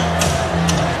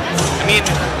 I mean,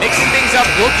 mixing things up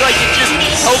looked like it just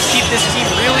helped keep this team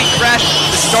really fresh.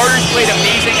 The starters played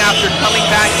amazing after coming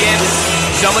back in.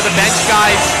 Some of the bench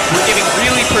guys were giving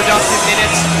really productive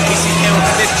minutes. We see Caleb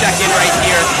Smith check in right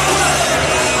here.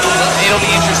 It'll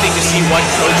be interesting to see what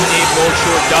Coach Dave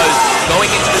Goldshore does going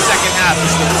into the second half.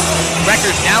 The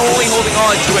Wreckers now only holding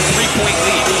on to a 3-point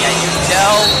lead. Yeah,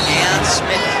 Udell and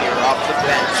Smith here off the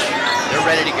bench. They're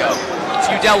ready to go.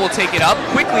 Udell will take it up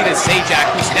quickly to Zajac,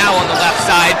 who's now on the left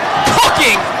side,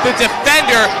 cooking the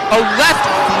defender. A left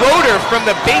floater from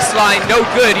the baseline, no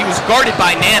good. He was guarded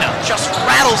by Nana. Just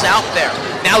rattles out there.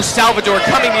 Now Salvador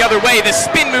coming the other way. The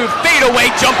spin move, fade away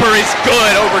jumper is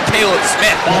good over Caleb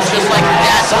Smith. Just like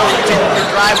that, into your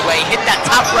driveway, hit that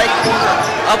top right corner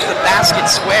of the basket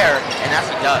square, and as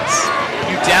he does.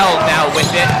 Udell now with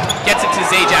it, gets it to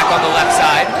Zajac on the left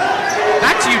side.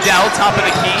 Back to Udell, top of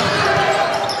the key.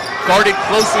 Guarded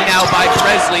closely now by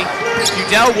Presley.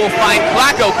 Udell will find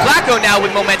Flacco. Flacco now with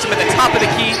momentum at the top of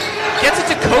the key. Gets it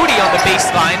to Cody on the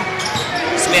baseline.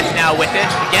 Smith now with it.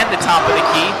 Again, the top of the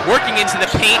key. Working into the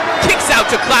paint. Kicks out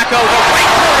to Flacco. The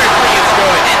right corner three is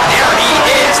good. And there he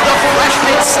is, the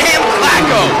freshman Sam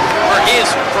Flacco for his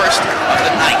first of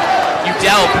the night.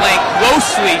 Udell playing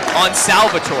closely on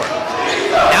Salvatore.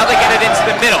 Now they get it into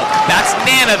the middle. That's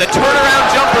Nana. The turnaround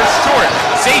jumper short.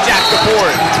 Zajac the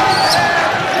board.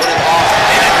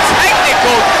 And a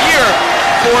technical here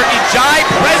for Ijai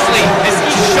Presley as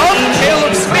he shoved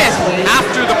Caleb Smith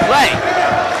after the play.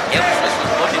 Caleb Smith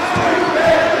was looking for him.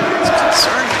 It's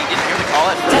concerned he didn't hear the call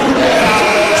at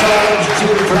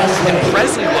And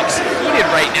Presley looks heated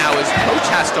right now as coach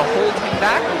has to hold him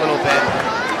back a little bit.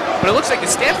 But it looks like the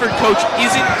Stanford coach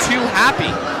isn't too happy.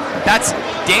 That's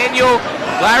Daniel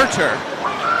Larter.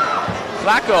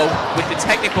 Flacco with the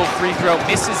technical free throw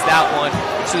misses that one.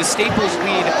 So the Staples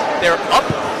lead, they're up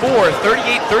 4,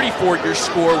 38-34 your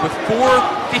score with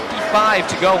 4:55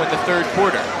 to go in the third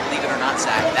quarter. Believe it or not,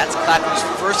 Zach, that's Flacco's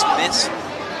first miss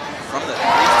from the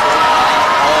free throw line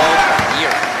all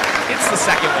year. It's the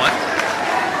second one.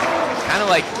 Kind of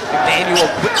like Emmanuel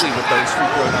quickly with those free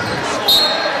throw numbers.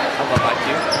 I love that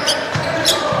too.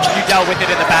 Udell with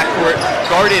it in the backcourt,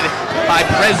 guarded by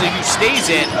Presley, who stays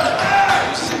in.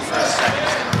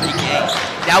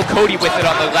 Now Cody with it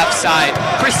on the left side.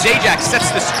 Chris Zajac sets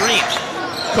the screen.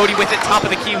 Cody with it, top of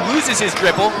the key, loses his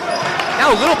dribble.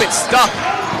 Now a little bit stuck.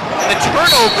 And the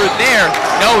turnover there,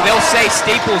 no, they'll say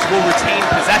Staples will retain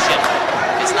possession.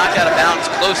 It's knocked out of bounds.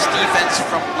 Close defense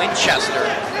from Winchester.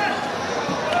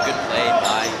 Good play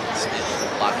by Smith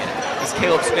blocking it. As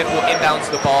Caleb Smith will inbounds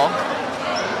the ball.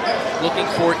 Looking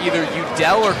for either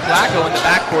Udell or Flacco in the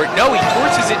backcourt. No, he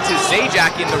forces it to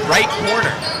Zajac in the right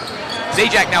corner.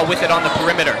 Zajac now with it on the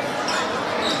perimeter.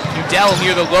 Udell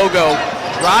near the logo,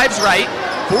 drives right,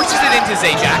 forces it into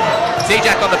Zajac.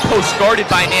 Zajac on the post, guarded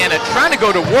by Nana, trying to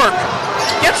go to work.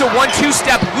 Gets a 1-2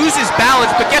 step, loses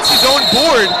balance, but gets his own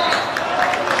board.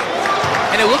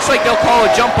 And it looks like they'll call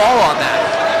a jump ball on that.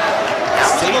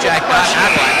 Zajac got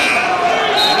happy.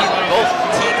 Maybe both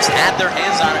teams had their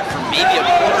hands on it for maybe a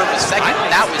quarter of a second.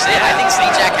 That was it. I think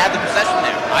Zajac had the possession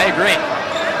there. I agree.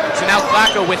 So now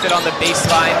Flacco with it on the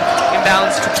baseline,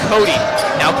 inbounds to Cody.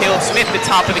 Now Caleb Smith, the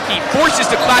top of the key, forces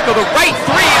to Flacco, the right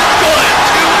three is good.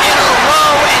 2 in a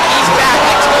row, and he's back.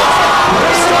 I told you,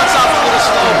 he starts off a little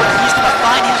slow, but he's going to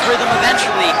find his rhythm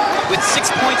eventually with 6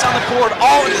 points on the board,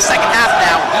 all in the second half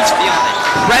now. He's feeling it.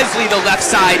 Presley, the left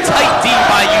side, tight D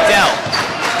by Udell.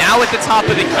 Now at the top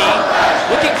of the key,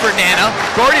 looking for Nana,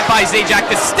 guarded by Zajac.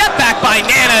 The step back by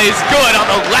Nana is good on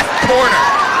the left corner.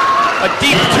 A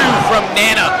deep two from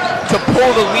Nana to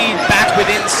pull the lead back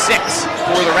within 6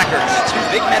 for the Wreckers. 2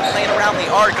 big men playing around the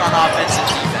arc on offense and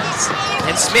defense.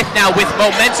 And Smith now with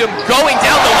momentum going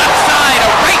down the left side, a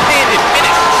right-handed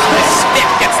finish as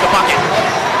Smith gets the bucket.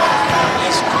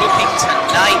 He's cooking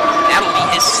tonight. That'll be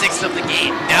his 6th of the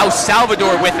game. Now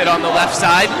Salvador with it on the left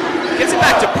side. Gets it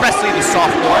back to Presley, the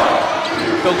sophomore.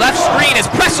 The left screen as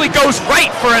Presley goes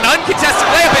right for an uncontested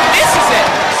layup and misses it.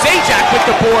 Zajac with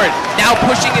the board. Now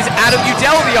pushing his Adam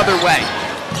Udell the other way.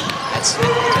 That's Smith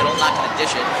in the middle, not going to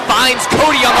dish it. Finds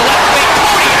Cody on the left wing.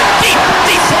 Cody, a deep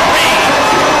three.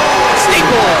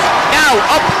 Staples now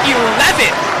up 11.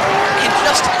 And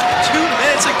just 2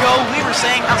 minutes ago, we were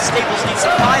saying how Staples needs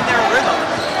to find their rhythm.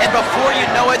 And before you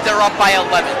know it, they're up by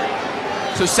 11.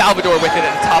 So Salvador with it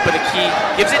at the top of the key.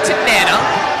 Gives it to Nana.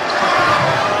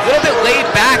 A little bit laid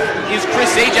back is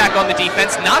Chris Zajac on the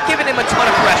defense, not giving him a ton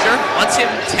of pressure, wants him,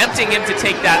 tempting him to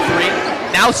take that three.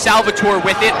 Now Salvatore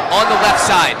with it on the left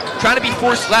side, trying to be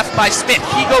forced left by Smith.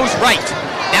 He goes right.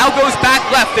 now goes back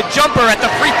left. The jumper at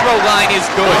the free throw line is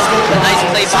good. Nice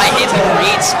play by him to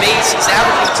create space. He's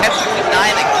averaging 10.9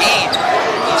 a game.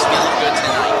 He's feeling good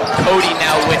tonight. Cody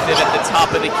now with it at the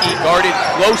top of the key, guarded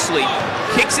closely.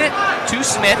 Kicks it to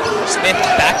Smith. Smith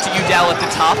back to Udell at the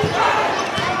top.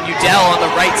 Udell on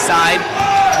the right side.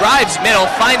 Drives middle,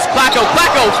 finds Clacko.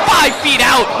 Clacko 5 feet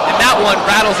out, and that one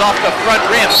rattles off the front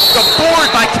rim. The board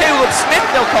by Caleb Smith,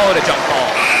 they'll call it a jump ball.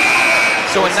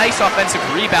 So a nice offensive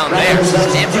rebound there.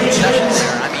 Stanford possession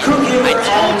there. I mean, I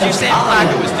told you Sam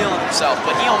Clacko was feeling himself,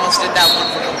 but he almost did that one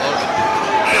from the logo.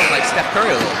 Feeling like Steph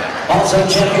Curry a little bit. Also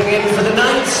checking in for the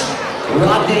Knights,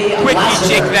 Rodney Quick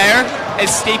Lassiter. jig there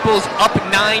as Staples up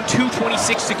 9,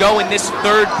 2:26 to go in this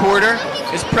third quarter.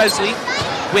 Is Presley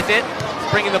with it,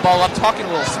 bringing the ball up, talking a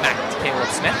little smack to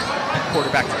Caleb Smith,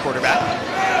 quarterback to quarterback.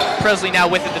 Presley now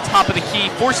with it at the top of the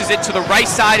key, forces it to the right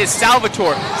side is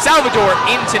Salvatore. Salvatore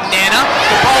into Nana.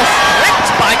 The ball stripped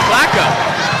by Clacko.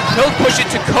 He'll push it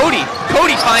to Cody.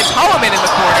 Cody finds Holloman in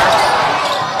the corner.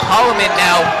 Holloman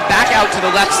now back out to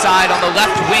the left side. On the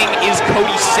left wing is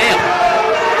Cody Sale.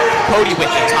 Cody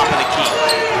with the top of the key.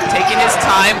 Taking his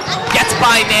time, gets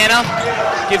by Nana,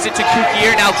 gives it to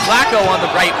Kukier. Now Clacko on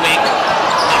the right wing.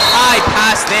 A high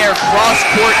pass there, cross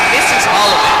court, misses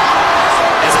Holloman.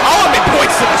 As Holloman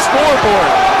points to the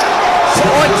scoreboard.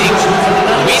 Taunting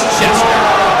Winchester.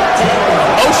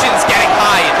 Emotions getting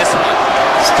high in this one.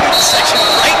 Student section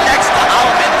right next to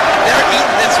Holloman. They're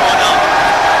eating this one up.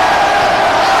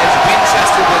 As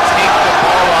Winchester will take the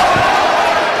ball up.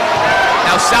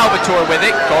 Now Salvatore with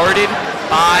it, guarded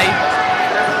by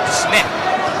Smith.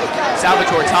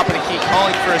 Salvatore, top of the key,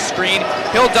 calling for a screen.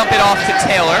 He'll dump it off to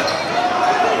Taylor.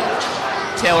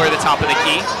 Taylor at the top of the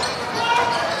key.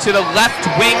 To the left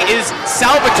wing is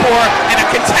Salvatore, and a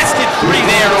contested three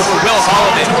there over Will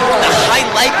Holloman. The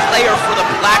highlight player for the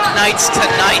Black Knights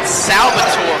tonight,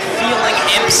 Salvatore, feeling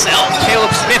himself.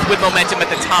 Caleb Smith with momentum at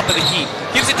the top of the key.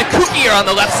 Gives it to Kukier on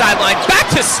the left sideline.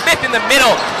 Back to Smith in the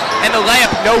middle, and the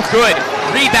layup no good.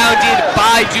 Rebounded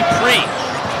by Dupree.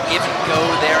 Give and go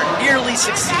there, nearly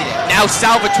succeeding. Now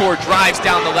Salvatore drives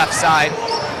down the left side.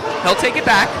 He'll take it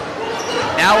back.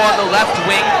 Now on the left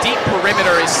wing, deep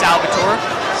perimeter is Salvatore.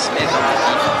 Smith on the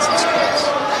defense is close.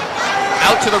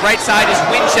 Out to the right side is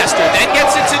Winchester, then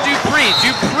gets it to Dupree.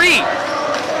 Dupree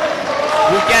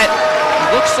will get,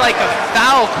 looks like a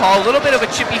foul call, a little bit of a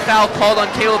chippy foul called on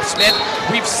Caleb Smith.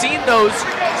 We've seen those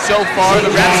so far.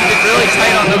 The refs have been really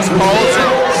tight on those calls,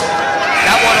 and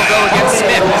that one will go against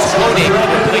Smith, who's floating,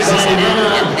 replaces him.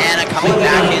 And Nana coming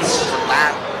back in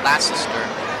for Lassiter.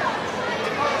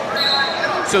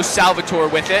 So Salvatore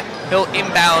with it. He'll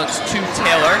inbounds to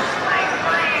Taylor.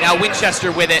 Now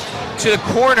Winchester with it. To the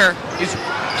corner is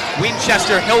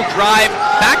Winchester. He'll drive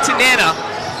back to Nana.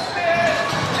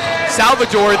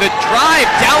 Salvatore, the drive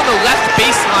down the left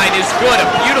baseline is good. A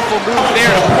beautiful move there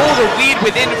to pull the lead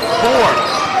within 4.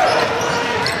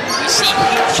 We see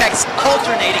heat checks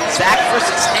alternating, Zach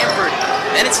versus Stamford.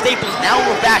 Then it's Staples. Now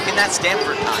we're back in that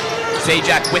Stamford time.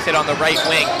 Zajac with it on the right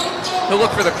wing. He'll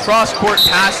look for the cross-court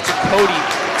pass to Cody.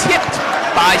 Tipped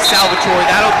by Salvatore.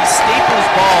 That'll be Staples'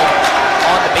 ball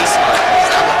on the baseline.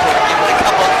 Salvatore giving a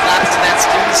couple of claps to that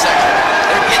student section.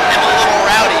 They're getting them a little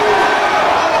rowdy.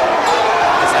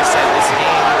 As I said, this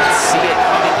game, we see it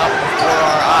coming up before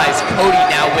our eyes. Cody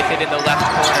now with it in the left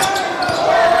corner.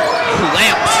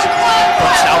 Clamps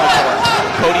from Salvatore.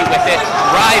 Cody with it,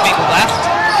 driving left.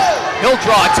 He'll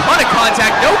draw a ton of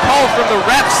contact. No call from the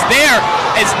refs there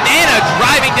as Nana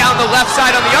driving down the left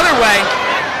side on the other way.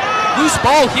 Loose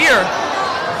ball here.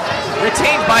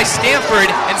 Retained by Stamford,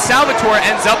 and Salvatore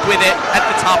ends up with it at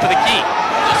the top of the key.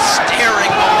 Just staring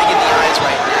Cody in the eyes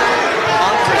right now.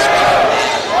 Hungry speaking.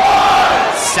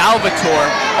 Salvatore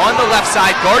on the left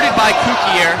side, guarded by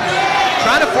Kukier.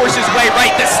 Trying to force his way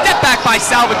right. The step back by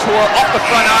Salvatore off the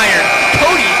front iron.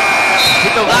 Cody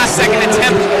with the last second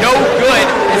attempt, no good.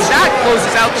 As that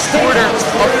closes out the quarter,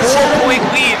 a 4-point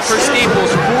lead for Staples,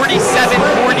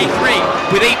 47-43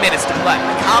 with 8 minutes to play.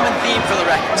 Common theme for the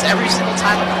records. Every single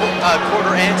time a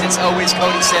quarter ends, it's always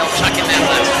Cody Sale chucking that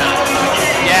last shot.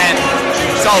 Yeah, and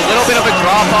saw a little bit of a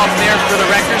drop-off there for the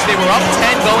Wreckers. They were up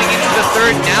 10 going into the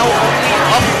third, now only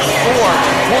up 4.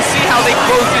 We'll see how they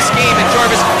close this game. And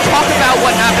Jarvis, talk about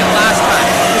what happened last time,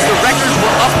 because the Wreckers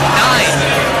were up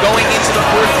 9 going into the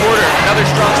fourth quarter. Another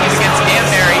strong team against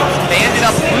Danbury. They ended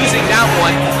up losing that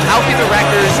one. How can the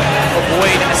Wreckers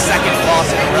avoid a second loss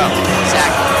in a row?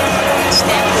 Exactly.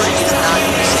 Stanford is not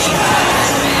the same team as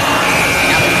man.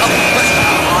 They have a couple of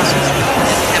losses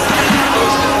and have kind of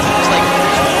close to it like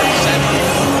 3-4%.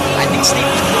 I think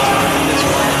Staples will win this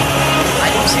one.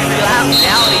 I don't see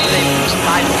reality they lose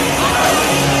 5 points.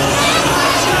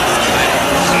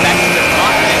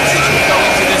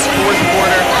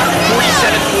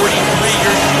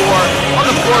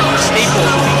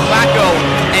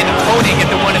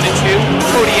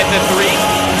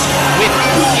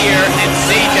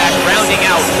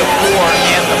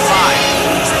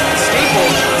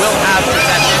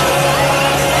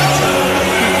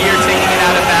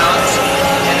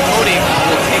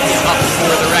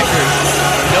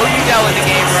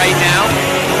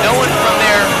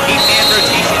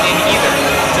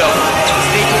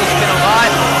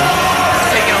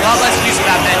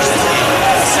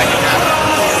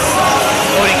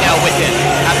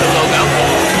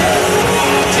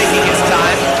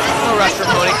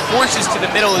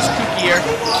 middle is Kukier.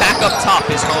 Back up top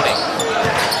is Honig.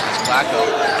 Klacko.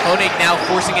 Honig now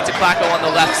forcing it to Klacko on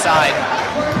the left side.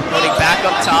 Honig back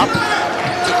up top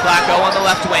to Klacko on the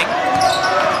left wing.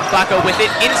 Klacko with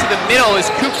it into the middle is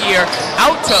Kukier.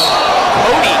 Out to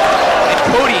Cody. And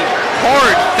Cody,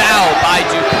 hard foul by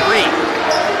Dupree.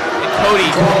 And Cody,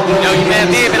 you may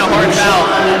have been a hard foul.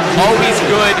 Always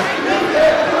good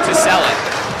to sell it.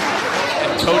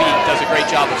 And Cody does a great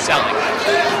job of selling.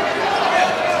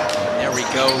 There we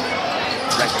go.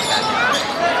 Record that.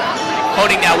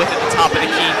 Honig now with it at the top of the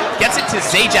key. Gets it to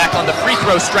Zajac on the free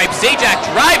throw stripe. Zajac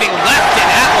driving left, and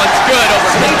that one's good over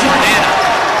Nana.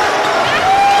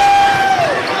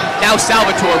 Now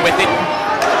Salvatore with it.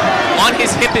 On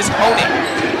his hip is Honig.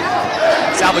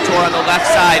 Salvatore on the left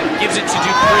side gives it to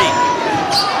Dupree.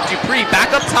 Dupree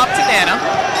back up top to Nana.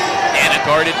 Nana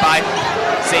guarded by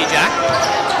Zajac.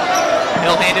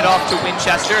 He'll hand it off to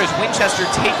Winchester as Winchester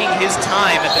taking his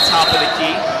time at the top of the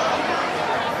key.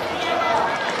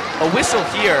 A whistle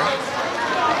here.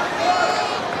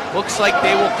 Looks like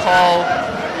they will call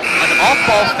an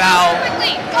off-ball foul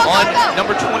on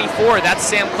number 24. That's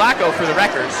Sam Klacko for the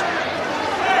Wreckers.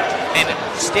 And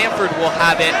Stamford will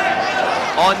have it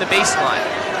on the baseline.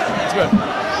 That's good.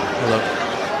 Hello.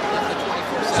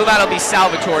 So that'll be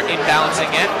Salvatore inbouncing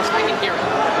it. I can hear it.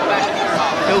 Go back and hear it.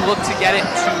 He'll look to get it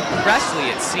to Presley,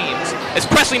 it seems. As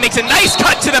Presley makes a nice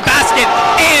cut to the basket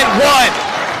and one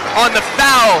on the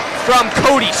foul from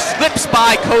Cody. Slips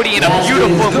by Cody in a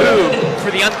beautiful move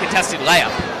for the uncontested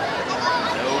layup.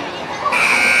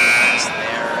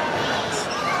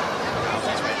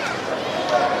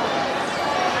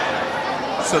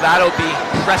 So that'll be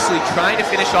Presley trying to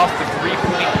finish off the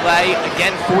three-point play.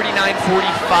 Again, 49-45.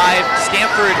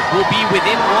 Stamford will be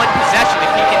within one possession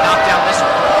if he can knock down this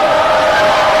one.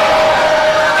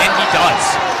 And he does.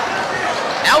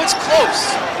 Now it's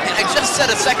close. And I just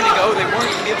said a second ago they weren't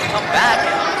going to be able to come back.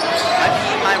 I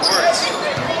mean my words.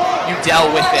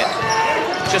 Udell with it.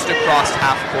 Just across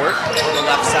half court on the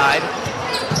left side.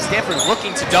 Stamford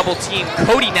looking to double team.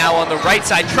 Cody now on the right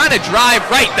side, trying to drive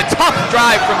right. The tough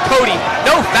drive from Cody.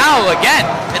 No foul again.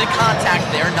 Bit of contact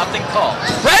there, nothing called.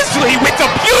 Presley with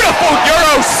the beautiful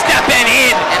Euro stepping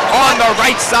in on the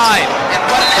right side. And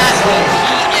what an athlete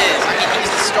he is. I mean,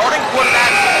 he's the starting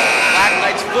quarterback for the Black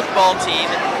Knights football team.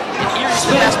 And he's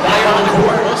the best player on the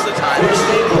court most of the time.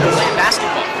 They're playing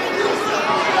basketball.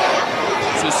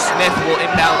 So Smith will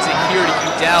inbounds it here to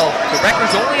Udell. The Wreckers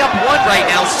only up one right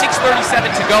now, 6:37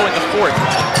 to go in the fourth.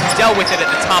 Udell with it at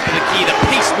the top of the key. The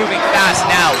pace moving fast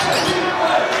now.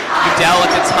 Udell at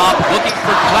the top, looking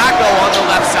for Klacko on the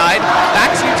left side.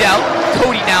 Back to Udell.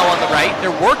 Cody now on the right.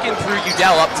 They're working through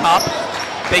Udell up top.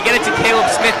 They get it to Caleb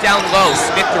Smith down low.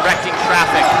 Smith directing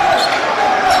traffic.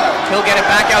 He'll get it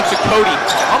back out to Cody.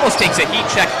 Almost takes a heat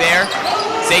check there.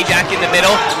 Zajac in the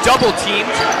middle, double teamed,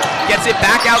 gets it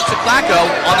back out to Klacko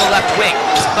on the left wing.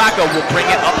 Klacko will bring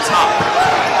it up top.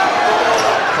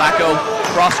 Klacko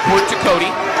cross court to Cody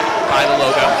by the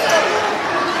logo.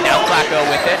 Now Klacko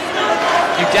with it.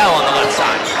 Udell on the left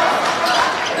side.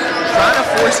 Trying to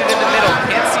force it in the middle,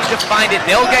 can't seem to find it.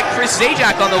 They'll get Chris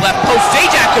Zajac on the left post.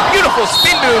 Zajac, the beautiful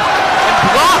spin move, and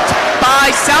blocked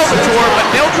by Salvatore, but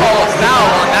they'll call a foul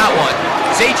on that one.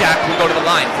 Zajac will go to the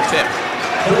line for tip.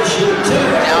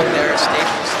 Down there,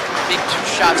 Staples. Big two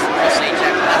shots from Chris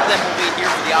Zajac. None of them will be here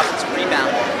for the offensive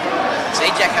rebound.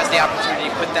 Zajac has the opportunity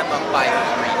to put them up by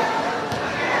 3.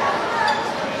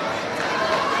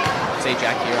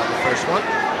 Zajac here on the first one.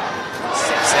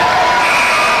 6-7.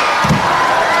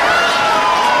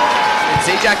 And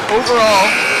Zajac overall,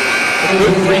 a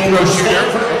good free throw shooter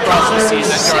across the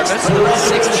season, Jarvis.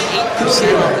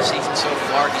 68% on the season so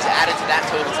far. He's added to that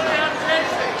total tonight.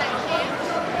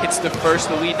 Hits the first,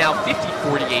 the lead now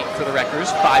 50-48 for the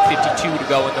Wreckers, 5:52 to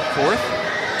go in the fourth.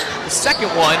 The second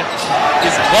one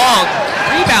is long,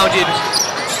 rebounded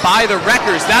by the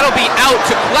Wreckers. That'll be out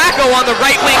to Klacko on the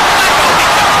right wing. Klacko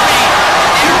hits the three.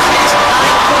 There's his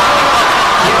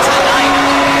 9 tonight.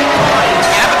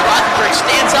 Gavin Rothenberg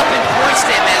stands up and points to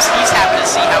him as he's happy to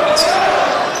see how he's...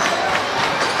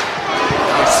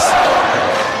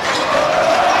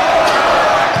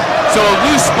 So a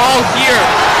loose ball here.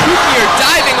 Kukier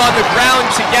diving on the ground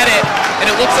to get it,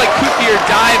 and it looks like Kukier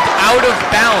dived out of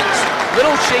bounds.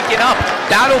 Little shaken up.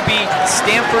 That'll be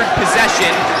Stamford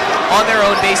possession on their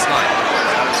own baseline.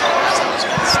 That's almost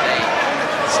going to stay.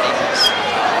 Staples.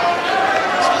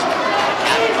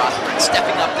 Gavin Rothenberg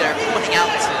stepping up there, pointing out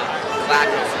to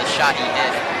Klacko for the shot he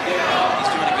hit.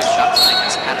 He's doing a good shot tonight.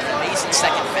 He's had an amazing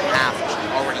second half,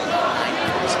 already 9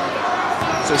 points.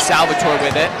 So Salvatore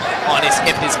with it. On his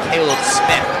hip is Caleb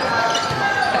Smith.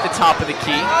 At the the top of the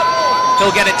key.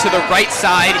 He'll get it to the right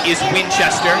side is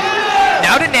Winchester.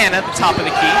 Now to Nana at the top of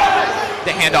the key.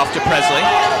 The handoff to Presley.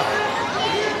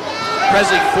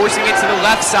 Presley forcing it to the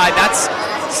left side. That's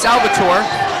Salvatore.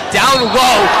 Down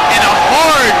low, and a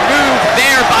hard move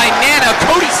there by Nana.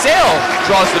 Cody Sale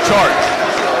draws the charge.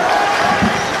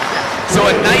 So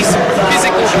a nice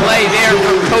physical play there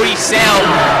from Cody Sale.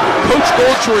 Coach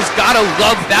Goldshore's gotta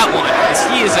love that one, as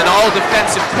he is an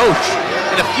all-defensive coach.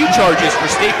 And a few charges for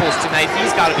Staples tonight.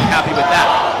 He's gotta be happy with that.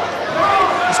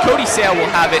 As Cody Sale will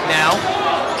have it now.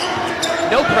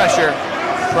 No pressure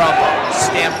from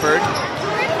Stamford.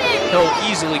 He'll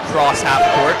easily cross half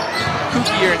court.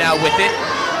 Kukier now with it.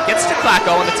 Gets to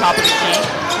Klacko on the top of the key.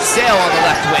 Sale on the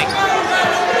left wing.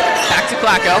 Back to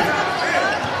Klacko.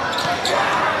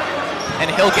 And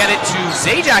he'll get it to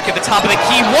Zajac at the top of the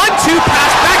key. 1-2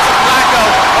 pass back to Klacko.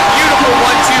 Beautiful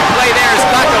 1-2 play there as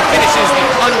Klacko finishes the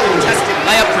uncontested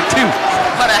layup for 2.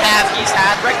 Cut a half he's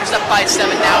had. Rutgers up by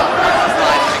 7 now.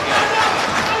 1-5 to go.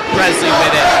 Presley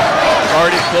with it.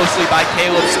 Guarded closely by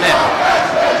Caleb Smith.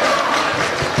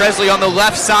 Presley on the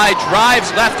left side, drives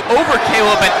left over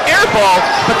Caleb, an air ball,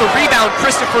 but the rebound,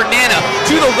 Christopher Nana.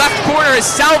 To the left corner is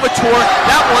Salvatore,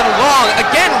 that one long,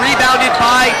 again rebounded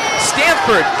by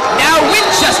Stamford. Now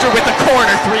Winchester with the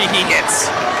corner 3 he hits.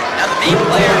 Now the main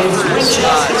player for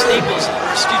Staples,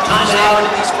 or student Stanford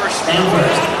in these first 3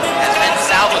 quarters, has been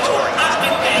Salvatore.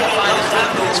 He's been able to find his way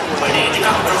through this quarter.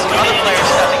 Some other players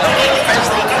stepping up, like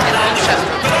Presley and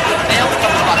Winchester. They only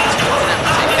come to buckets for them.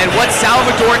 And what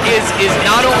Salvatore is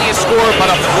not only a scorer,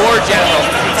 but a floor general.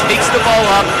 He takes the ball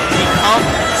up, he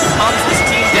calms his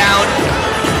team down.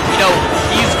 You know,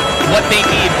 he's what they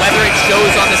need, whether it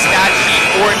shows on the stat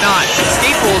sheet or not.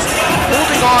 Staples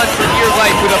holding on for dear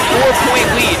life with a 4-point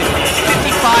lead.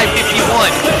 55-51,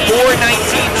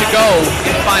 4:19 to go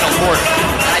in the final quarter.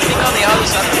 And I think on the other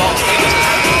side of the ball, Staples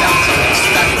has found something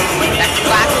special. That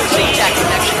Klacko-Zajac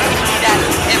connection, gives me that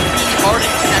MP Harden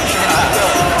connection, if you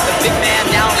will. The big man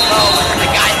down low and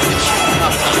the guy who can shoot from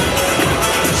up top.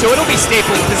 So it'll be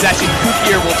Staples' possession.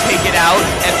 Kukier will take it out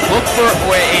and look for a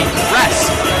press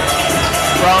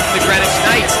from the Greenwich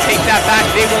Knights. Take that back.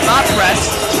 They will not press.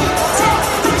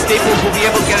 Staples will be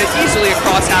able to get it easily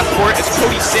across half court as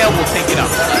Cody Sale will take it up.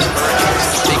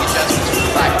 Big adjustments for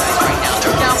the Black Knights right now.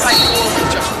 They're down by 4 with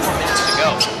just 4 minutes to go.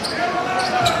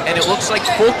 And it looks like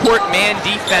full court man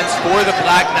defense for the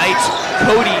Black Knights.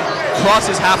 Cody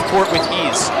crosses half court with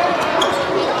ease.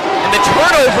 And the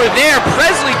turnover there,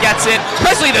 Presley gets it.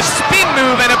 Presley the spin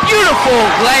move and a beautiful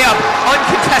layup,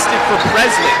 uncontested for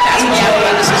Presley. That's the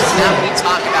athleticism that we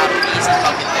talk about. Easy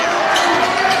bucket there.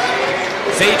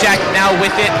 Zajac now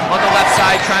with it on the left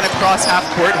side, trying to cross half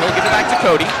court. He'll give it back to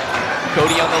Cody.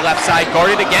 Cody on the left side,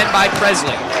 guarded again by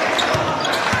Presley.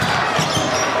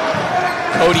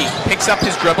 Cody picks up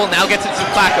his dribble, now gets it to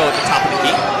Klacko at the top of the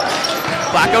key.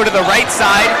 Klacko to the right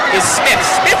side is Smith.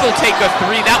 Smith will take a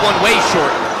 3, that one way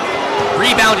short.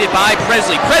 Rebounded by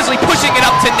Presley. Presley pushing it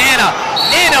up to Nana.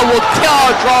 Nana will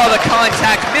draw the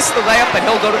contact, miss the layup, but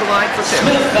he'll go to the line for 2.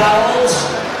 Smith fouls.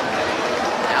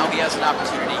 Now he has an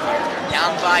opportunity here. They're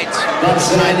down by 2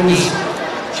 inside the game.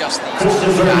 Just these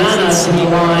Christopher Nana to the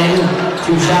line,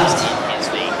 2 shots. in his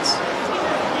veins.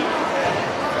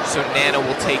 So Nana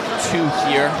will take 2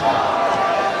 here.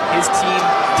 His team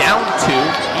down 2.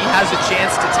 He has a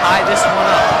chance to tie this one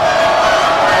up.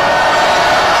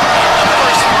 The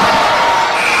first one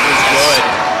Is good.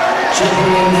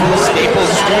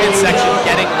 Staples student section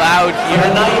getting loud here.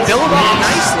 Build up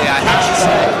nicely, I have to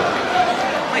say.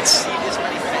 You might see this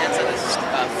many fans at this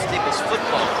Staples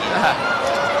football game.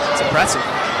 It's impressive.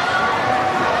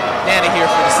 Nana here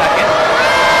for the second.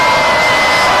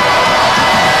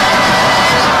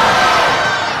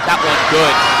 That one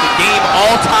good. The game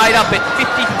all tied up at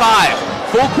 55.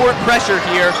 Full court pressure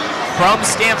here from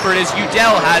Stamford as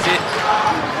Udell has it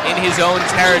in his own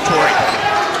territory.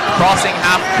 Crossing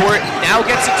half court, now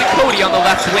gets it to Cody on the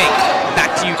left wing.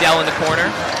 Back to Udell in the corner.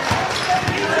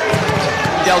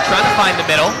 Udell trying to find the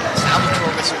middle.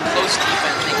 Salvatore with some close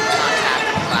defense making contact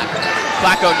with Klacko.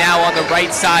 Klacko now on the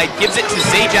right side, gives it to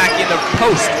Zajac in the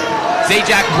post.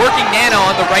 Zajac working Nana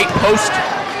on the right post.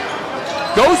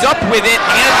 Goes up with it,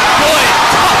 and good.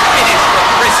 Tough finish for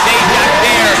Chris Zajac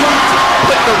there to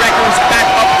put the records back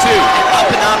up 2. Up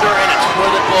and under in a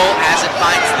toilet bowl as it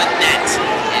finds the net.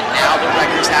 And now the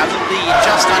Rutgers have the lead,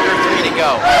 just under 3 to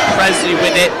go. Presley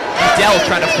with it. Udell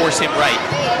trying to force him right.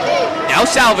 Now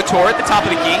Salvatore at the top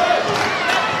of the key.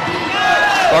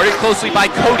 Guarded closely by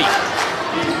Cody.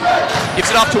 Gives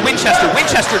it off to Winchester.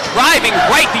 Winchester driving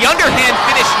right. The underhand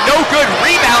finish, no good.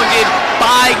 Rebounded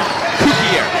by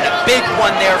Kukier. And a big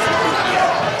one there for Kukier.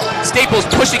 Staples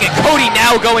pushing it. Cody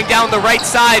now going down the right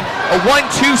side. A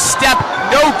 1-2 step,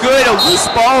 no good. A loose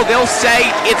ball, they'll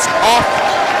say it's off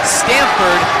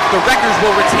Stamford. The Wreckers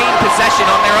will retain possession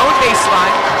on their own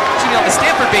baseline. Excuse me, on the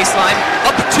Stamford baseline,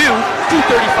 up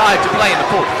 2:35 to play in the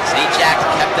fourth. Zajac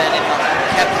kept them in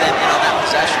on that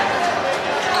possession.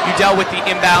 Udell with the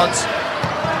inbounds.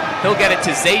 He'll get it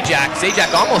to Zajac.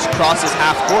 Zajac almost crosses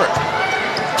half court.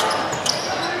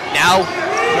 Now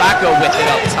Flacco with it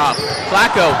up top.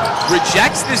 Flacco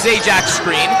rejects the Zajac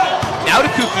screen. Now to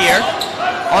Kukier.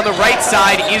 On the right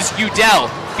side is Udell,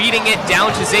 feeding it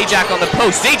down to Zajac on the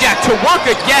post. Zajac to work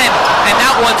again, and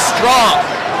that one's strong.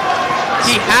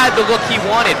 He had the look he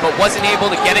wanted, but wasn't able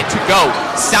to get it to go.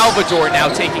 Salvador now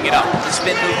taking it up. The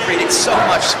spin move created so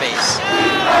much space.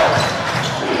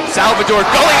 Salvador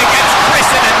going against Chris,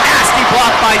 and a nasty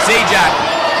block by Zajac.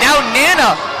 Now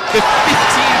Nana, the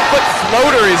 15-foot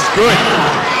floater is good.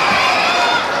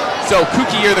 So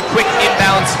Kukier, the quick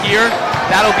inbounds here.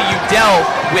 That'll be Udell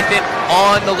with it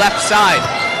on the left side.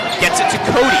 Gets it to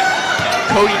Cody.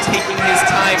 Cody taking his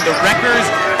time. The Wreckers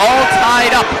all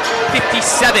tied up.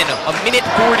 57, a minute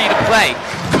 40 to play.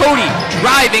 Cody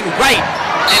driving right,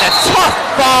 and a tough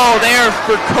ball there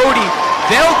for Cody.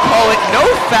 They'll call it no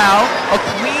foul. A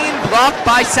clean block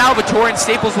by Salvatore, and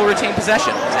Staples will retain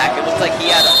possession. Exactly, it looked like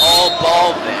he had all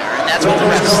ball there, and that's what the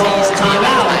ref sees to be a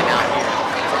timeout here.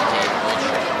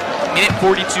 Minute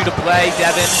 42 to play,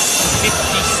 Devin.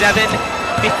 57-57.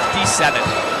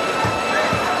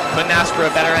 Couldn't ask for a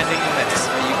better ending than this.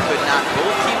 You could not.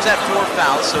 Both teams at 4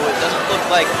 fouls, so it doesn't look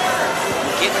like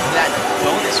we'll get into that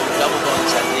bonus or double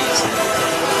bonus at least.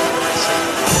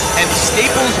 And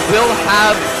Staples will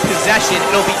have possession.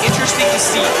 It'll be interesting to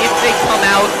see if they come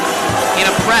out in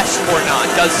a press or not.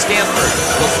 Does Stamford?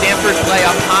 Will Stamford play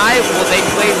up high? Will they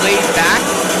play laid back?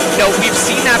 You know, we've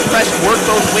seen that press work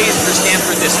both ways for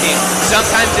Stamford this game.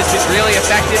 Sometimes it's been really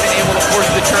effective and able to force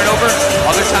the turnover.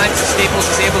 Other times Staples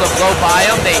is able to blow by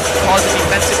them. They cause a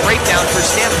defensive breakdown for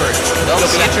Stamford. It'll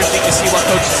be interesting to see what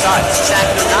coach decides.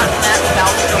 Exactly. They're not in that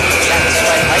foul trouble yet, so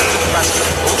I like the press for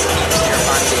both teams here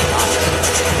on day off.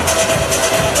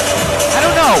 I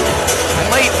don't know. I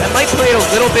might play it a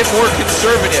little bit more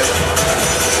conservative.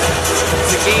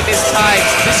 The game is tied.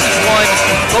 This is one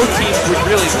both teams would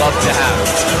really love to have.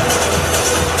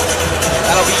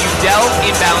 That'll be Udell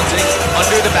inbounding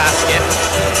under the basket.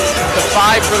 The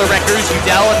 5 for the Wreckers.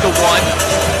 Udell at the 1.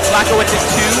 Flacco at the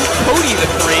 2. Cody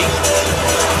the 3.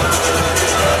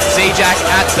 Zajac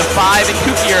at the 5 and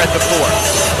Kukier at the 4.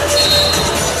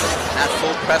 That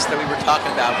full press that we were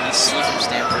talking about, we see from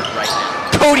Stamford right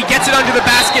now. Cody gets it under the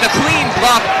basket. A clean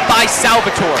block by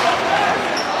Salvatore.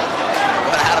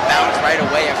 But out of bounds right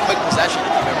away. A quick possession if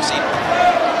you've ever seen it.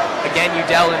 Again,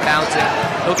 Udell inbounds it.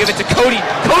 He'll give it to Cody.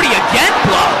 Cody again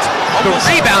blocked. The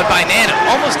rebound by Nana.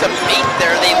 Almost a bait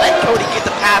there. They let Cody get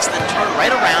the pass, then turn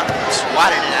right around and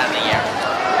swatted it out of the air.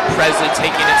 Presley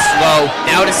taking it slow.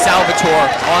 Now to Salvatore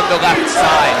on the left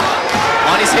side.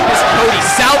 On his hip is Cody.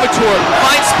 Salvatore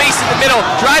finds space in the middle.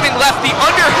 Driving left, the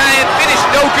underhand finish,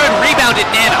 no good. Rebounded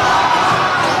Nana.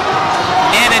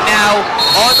 Nana now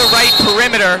on the right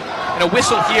perimeter. And a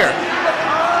whistle here.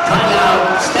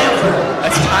 Timeout, Stamford. A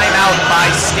timeout by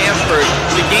Stamford.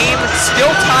 The game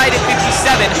still tied at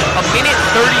 57. A minute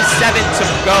 37 to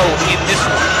go in this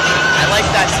one. I like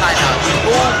that timeout.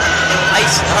 The old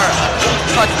ice or old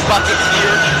touch bucket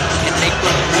here can make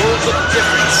the world of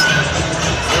difference.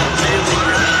 They're really,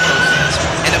 really close.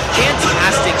 And a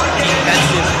fantastic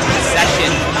defensive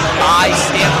possession by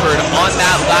Stamford on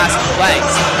that last play.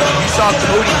 You saw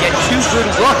Cody get 2 good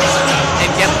looks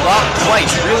and get blocked twice.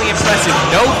 Really impressive.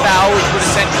 No foul, which would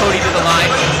have sent Cody to the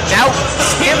line. Now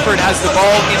Stamford has the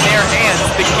ball in their hands.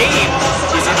 The game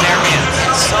is in their hands.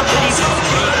 And somebody who's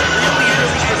being really,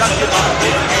 really productive on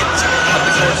both ends of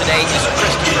the court today is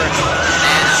Christopher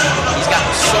Nana. He's got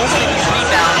so many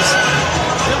rebounds.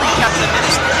 Really kept them in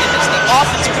his limits. The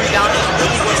offensive rebound is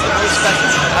really what's the most special.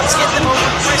 Let's get them over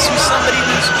to Chris, who's somebody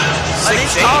who's an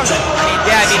inch taller.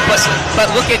 But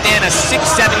look at Nana, 6'7",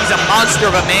 he's a monster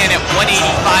of a man at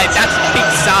 185. That's big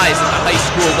size at the high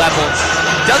school level.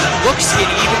 Doesn't look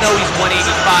skinny even though he's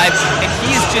 185, and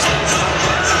he's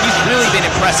really been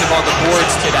impressive on the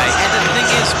boards today. And the thing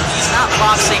is, he's not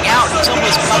boxing out. He's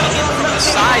almost coming in from the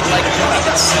side like you don't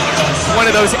even see him. It's one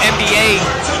of those NBA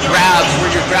grabs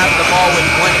where you're grabbing the ball with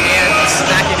one hand and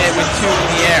smacking it with 2 in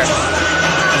the air.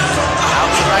 Now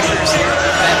the Wreckers here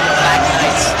defend the Black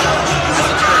Knights.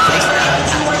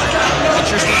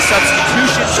 Interesting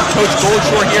substitution from Coach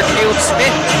Goldshore here. Caleb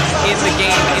Smith in the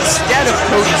game instead of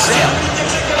Cody Sale.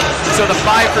 So the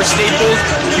 5 for Staples,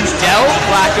 Udell,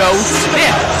 Flacco,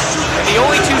 Smith. And the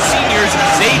only 2 seniors,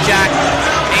 Zajac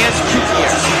and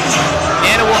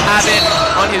have it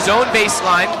on his own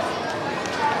baseline.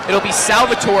 It'll be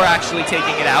Salvatore actually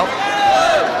taking it out.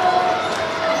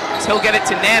 He'll get it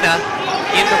to Nana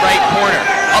in the right corner.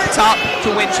 Up top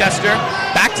to Winchester,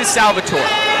 back to Salvatore.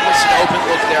 It's an open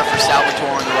look there for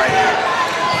Salvatore on the right.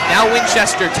 Now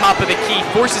Winchester, top of the key,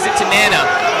 forces it to Nana.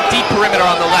 Deep perimeter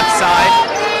on the left side.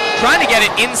 Trying to get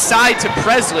it inside to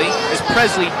Presley as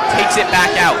Presley takes it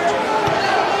back out.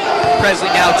 Presley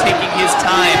now taking his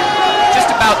time just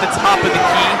about the top of the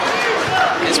key.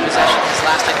 This possession has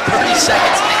lasted 30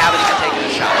 seconds and they haven't even taken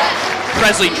a shot.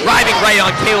 Presley driving right on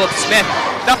Caleb Smith.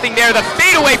 Nothing there. The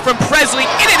fadeaway from Presley.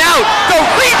 In and out. The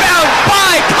rebound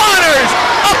by Connors.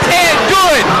 Uphand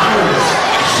good.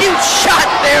 Huge shot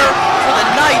there for the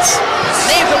Knights.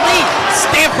 Save the lead.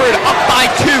 Stamford up by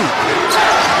 2.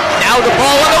 Now the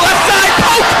ball on the left side.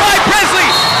 Poked by Presley.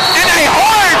 And a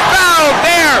hard foul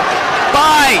there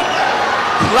by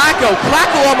Placco.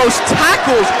 Placco almost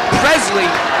tackles Presley.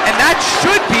 And that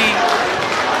should be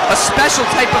a special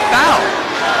type of foul.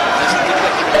 Doesn't look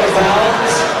like they're going to foul,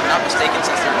 if I'm not mistaken,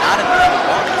 since they're not in the number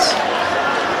ones.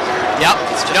 Yep.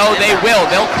 No, they will.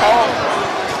 They'll call.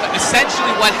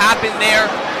 Essentially what happened there,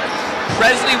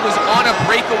 Presley was on a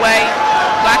breakaway.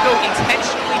 Placco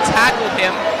intentionally tackled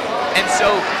him, and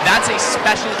so that's a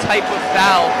special type of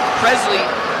foul. Presley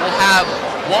will have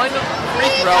 1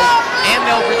 free throw, and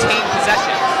they'll retain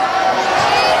possession.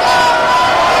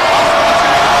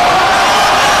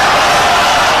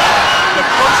 The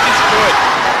first is good.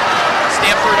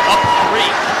 Stamford up 3,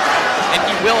 and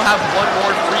he will have 1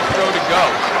 more free throw to go.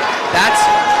 That's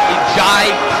a Jai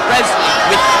Presley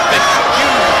with the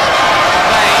huge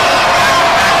play.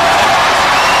 Back-to-back possessions.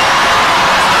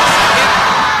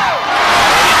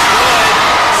 It's good.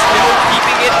 Still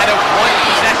keeping it at a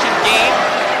 1-possession game,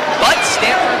 but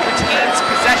Stamford retains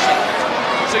possession.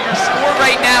 So your score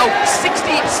right now,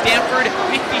 60 Stamford,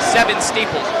 57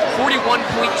 Staples. 41.2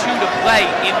 to play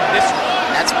in this one.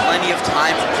 That's plenty of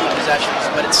time for 2 possessions,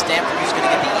 but it's Stamford who's going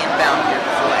to get the inbound here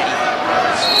before anything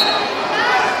occurs.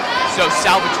 So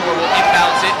Salvatore will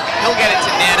inbounds it. He'll get it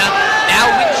to Nana. Now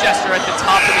Winchester at the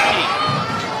top of the key.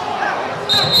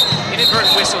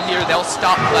 Inadvertent whistle here. They'll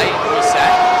stop play and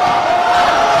reset.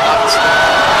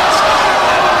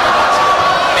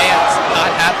 Man's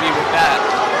not happy with that.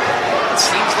 It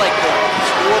seems like the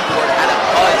scoreboard had a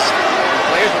buzz. The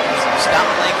players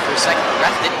stopped playing for a second. The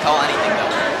ref didn't call anything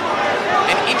though.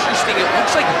 And interesting, it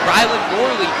looks like Ryland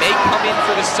Morley may come in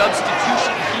for the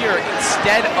substitution here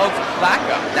instead of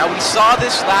Placco. Now we saw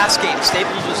this last game.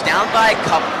 Staples was down by a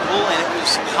couple, and it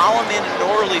was Holloman and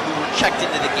Norley who were checked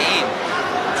into the game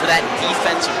for that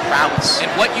defensive prowess. And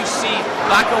what you see,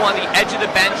 Placco on the edge of the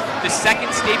bench, the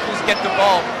second Staples get the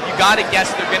ball, you gotta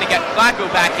guess they're gonna get Placco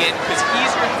back in because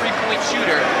he's your 3-point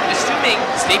shooter. Assuming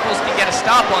Staples can get a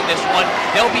stop on this one,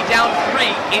 they'll be down 3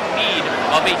 in need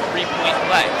of a 3-point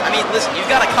play. I mean, listen,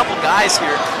 you've got a couple guys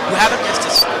here who haven't missed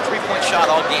a 3-point shot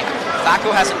all game.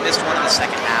 Placco hasn't missed one in the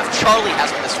second half. Charlie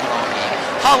hasn't missed one all game.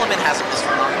 Holloman hasn't missed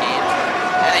one all game.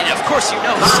 And of course, you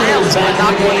know, Sales might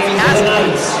not go if he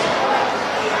hasn't.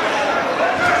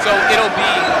 So it'll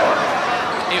be,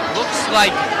 it looks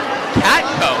like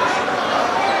Catco.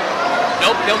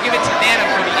 Nope, they'll give it to Nana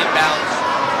for the inbounds.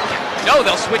 No,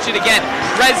 they'll switch it again.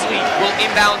 Presley will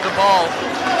inbound the ball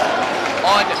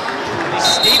on the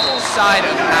Staples side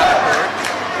of the half court.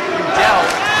 Udell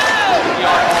will be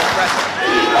on ball pressure.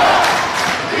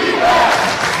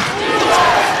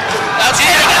 That's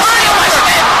and the layup is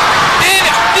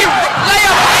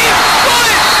good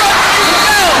from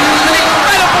Udell. An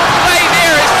incredible play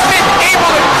there as Smith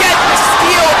able to get the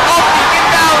steal off the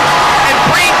inbound and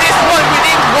bring this one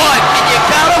within 1. And you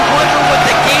gotta wonder what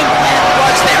the game plan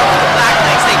was there for the Black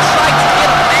Knights. They tried to get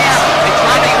a man. They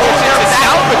tried to go there to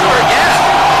Salvatore, yeah.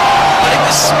 But it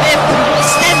was Smith who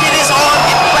extended his arm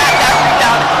and grabbed that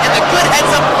rebound. And the good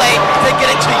heads-up play to get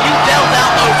it to Udell down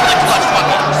low for the clutch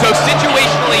bucket. So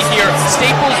situationally here,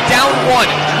 Staples down 1,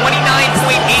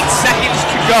 29.8 seconds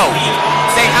to go.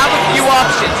 They have a few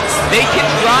options. They can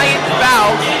try and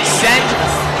foul, send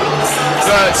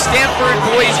the Stamford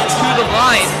boys to the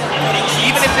line.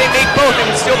 Even if they make both, it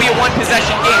would still be a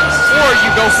 1-possession game. Or you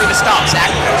go for the stop.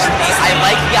 Exactly. I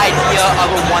like the idea of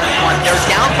a 1-on-1. They're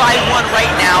down by 1 right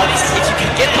now. If you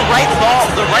can get the right ball,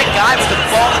 the right guy with the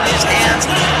ball in his hands,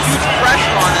 huge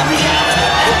pressure on him,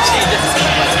 we'll see a different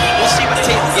game. We'll see what the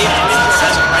game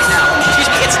says right now. Excuse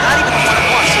me, it's not even a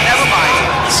 1-on-1, so never mind.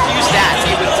 Excuse that.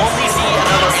 It would only be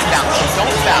another inbound, so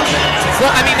don't foul it. Well,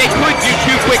 I mean, they could do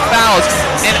 2 quick fouls.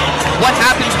 And what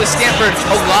happens with Stamford,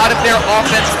 a lot of their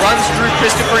offense runs through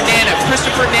Christopher Nana.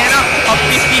 Christopher Nana, a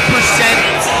 50%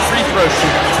 free throw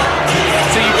shooter.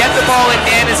 So you get the ball in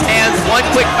Nana's hands,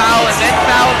 1 quick foul, and then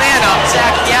foul man.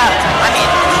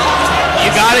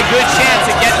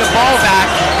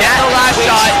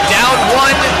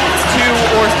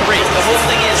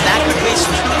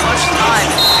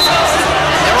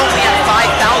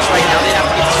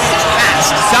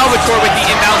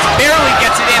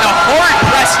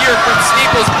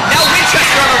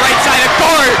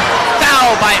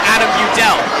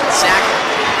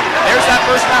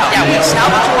 first foul. Yeah, when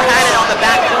Salvatore had it on the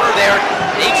back corner there,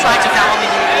 they tried to foul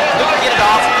him and he couldn't get it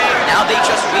off. Now they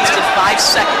just wasted 5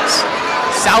 seconds.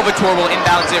 Salvatore will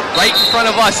inbounds it right in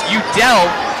front of us. Udell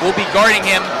will be guarding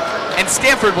him, and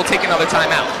Stamford will take another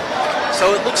timeout.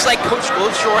 So it looks like Coach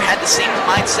Goldshore had the same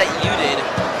mindset you did.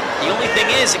 The only thing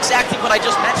is exactly what I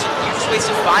just mentioned. You just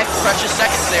wasted 5 precious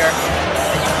seconds there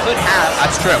that you could have.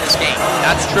 That's true. In this game.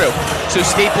 That's true. So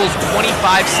Staples, 25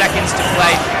 seconds to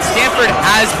play. Stanford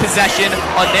has possession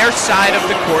on their side of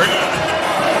the court,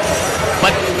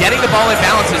 but getting the ball in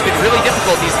balance has been really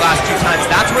difficult these last 2 times.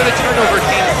 That's where the turnover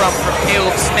came from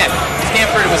Caleb Smith.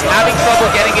 Stanford was having trouble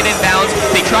getting it in bounds.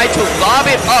 They tried to lob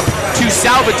it up to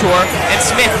Salvatore, and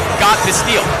Smith got the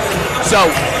steal. So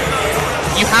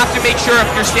you have to make sure if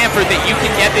you're Stanford that you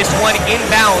can get this one in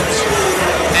bounds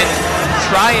and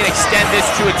try and extend this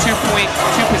to a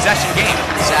 2-possession game.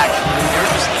 Exactly.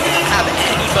 They're just need to have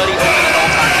anybody open at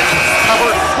all times. They need to cover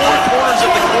 4 corners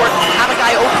of the court, have a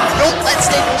guy open. Don't let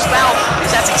Staples foul,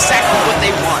 because that's exactly what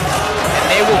they want. And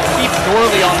they will keep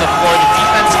Norley on the floor, the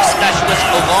defensive specialist,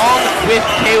 along with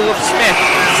Caleb Smith.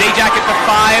 Zajac at the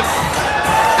 5.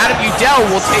 Adam Udell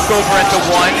will take over at the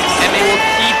 1, and they will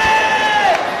keep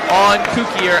on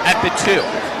Kukier at the 2.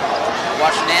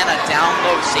 Watch Nana down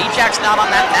low. Zajac's not on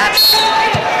that match.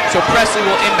 So Presley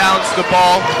will inbounds the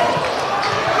ball.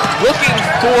 Looking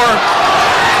for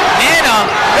Nana.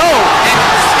 No, and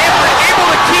Stanford able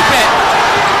to keep it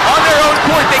on their own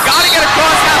court. They got to get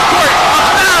across half court. A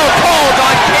foul called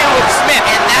on Caleb Smith.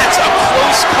 And that's a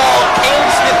close call.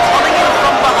 Caleb Smith coming in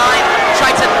from behind,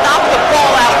 tried to knock the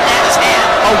ball out of Nana's hand.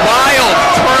 A wild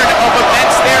turn of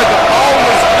events there. The ball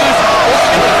was loose.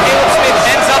 Ultimately, Caleb Smith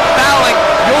ends up fouling.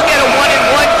 You'll get a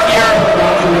 1-and-1 here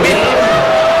with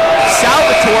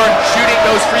Salvatore shooting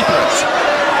those free throws.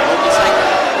 Looks like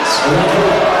this.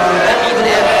 That means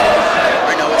Nana.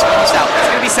 Or no, it's going to be Salvatore.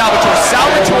 It's going to be Salvatore.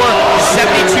 Salvatore,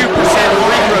 72%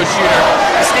 free throw shooter.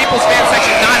 The Staples fan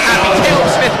section not happy.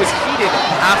 Caleb Smith was heated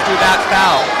after that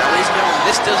foul. Now, ladies and gentlemen,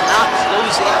 this does not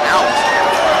close it out.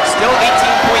 Still 18.2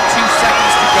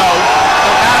 seconds to go.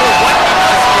 No matter what he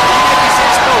does here, even if he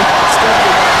sinks both, it's still be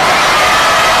a win.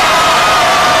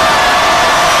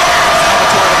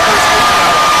 Salvatore, the first free throw.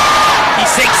 He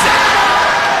sinks it.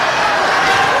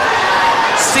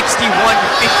 61-59,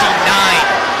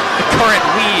 the current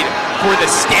lead for the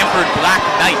Stamford Black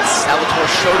Knights. Salvatore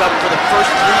showed up for the first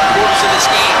 3 quarters of this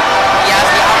game. He has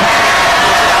the opportunity to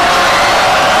close it out.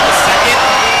 The second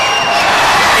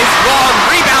is long,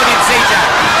 rebounded Zajac.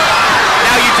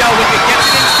 Now Udell with it, gets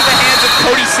it into the hands of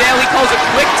Cody Sale. He calls a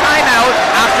quick timeout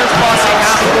after crossing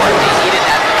half court. They needed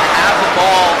that. They have the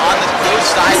ball on the close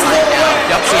sideline now.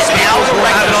 Yep, so And now Staples the will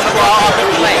have it on the draw ball. on the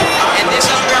play. And this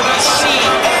is where we see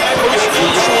Coach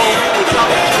Goldshore really come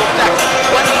into effect.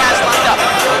 What he has lined up.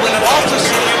 What you also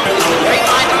see is the great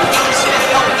line of Caleb Smith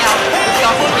helping out with the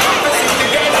offensive play.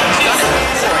 He's done it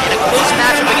before. In a close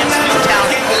matchup against Newtown,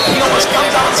 he almost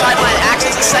comes on the sideline, acts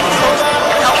as a second coach,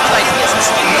 and helps with ideas and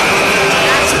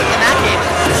schemes. In that game,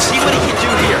 see what he can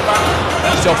do here.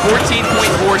 So 14.4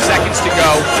 seconds to go.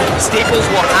 Staples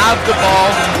will have the ball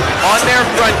on their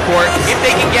front court. If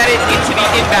they can get it into the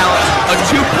inbounds, a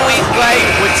 2-point play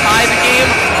would tie the game.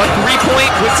 A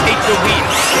 3-point would take the lead.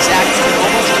 Exactly. You can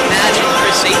almost imagine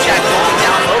Chris Zajac going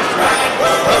down low for it.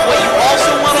 But what you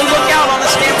also want to look out on the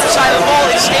Stanford side of the ball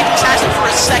is Staples has it for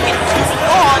a second too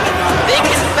long. They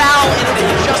can foul and it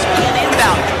will just be an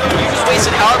inbound. You just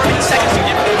wasted however many seconds you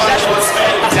did with possession.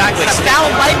 Exactly. A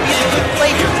foul might be the good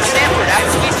play here for Stanford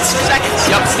after wasting 6 seconds.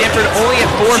 Yep, Stanford only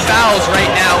at 4 fouls right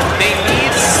now. They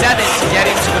need 7 to get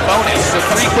into the bonus, so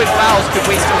 3 quick fouls could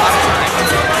waste a lot of time.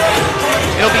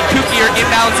 It'll be Kukier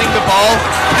inbouncing the ball.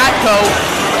 Katko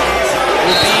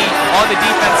will be on the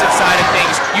defensive side of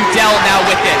things. Udell now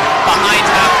with it, behind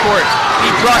half court.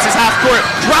 He crosses half court,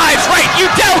 drives right.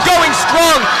 Udell going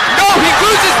strong. No, he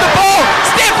loses the ball.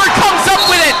 Stanford comes up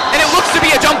with it, and it looks to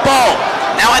be a jump ball.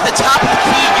 Now at the top of the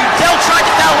key, Udell tried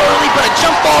to foul early, but a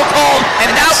jump ball called, And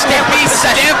that will be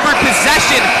Stanford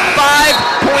possession.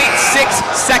 5.6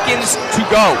 seconds to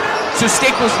go. So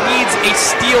Staples needs a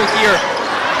steal here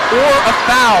or a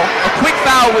foul. A quick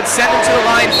foul would send him to the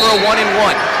line for a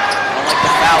 1-and-1. I don't like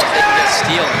the foul if they can get a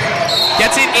steal.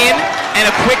 Gets it in, and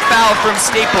a quick foul from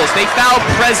Staples. They foul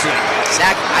Presley.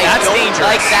 Exactly. That's I don't dangerous.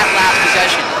 like that last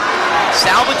possession.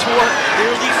 Salvatore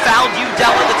clearly fouled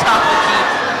Udell at the top of the key.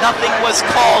 Nothing was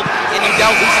called, and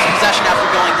Udell loses possession after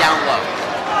going down low.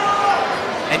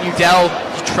 And Udell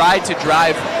tried to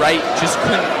drive right, just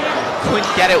couldn't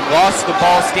get it, lost the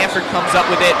ball. Stanford comes up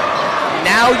with it.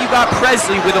 Now you got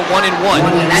Presley with a 1-1.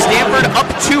 Stamford up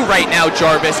 2 right now,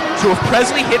 Jarvis. So if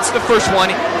Presley hits the first one,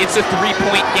 it's a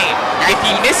 3-point game. If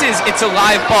he misses, it's a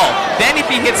live ball. Then if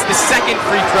he hits the second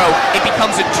free throw, it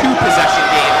becomes a 2-possession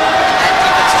game. That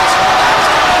defense just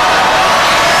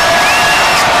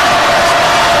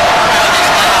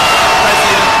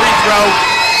Presley the free throw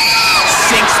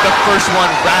sinks the first one,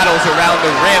 rattles around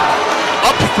the rim.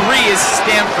 Up 3 is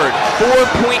Stamford.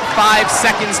 4.5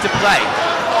 seconds to play.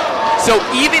 So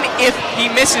even if he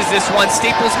misses this one,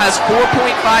 Staples has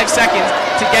 4.5 seconds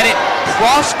to get it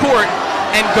cross court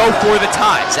and go for the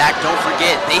tie. Zach, don't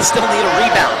forget, they still need a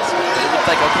rebound. It looks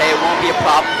like, okay, it won't be a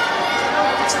problem.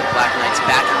 It's the Black Knights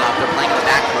backing up. They're playing in the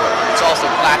backcourt. It's also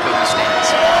Flacco who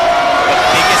stands. The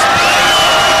biggest play of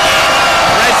the game.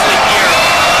 Presley here.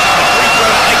 The free throw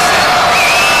to ice it.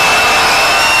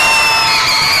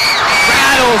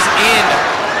 Rattles in.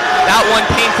 That one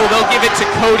painful. They'll give it to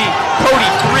Cody. Cody,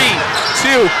 3,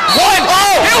 2, 1.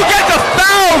 Oh! He'll get the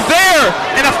foul there!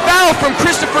 And a foul from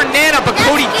Christopher Nana, but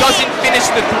Cody doesn't finish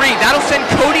the 3. That'll send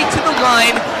Cody to the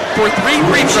line for 3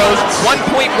 free throws,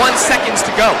 1.1 seconds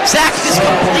to go. Zach, this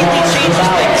completely changes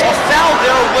things. A foul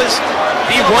there was,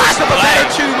 for the lack of a better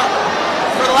term,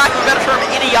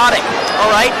 idiotic.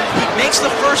 All right? He makes the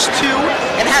first 2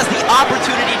 and has the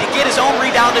opportunity to get his own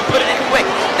rebound and put it in quick.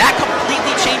 That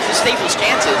completely changes Staples'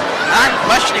 chances. I'm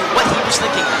questioning what he was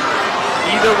thinking.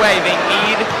 Either way, they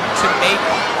need to make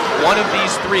one of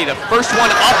these 3. The first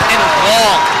one up and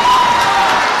long.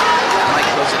 Mike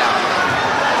close it out.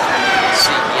 Let's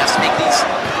see, he has to make these.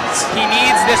 He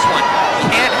needs this one.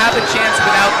 Can't have a chance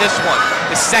without this one.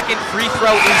 The second free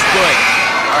throw is good.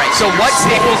 All right, so what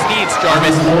Staples needs,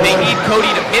 Jarvis, they need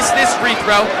Cody to miss this free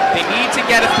throw. They need to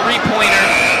get a 3-pointer.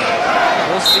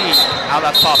 We'll see how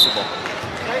that's possible.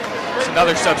 There's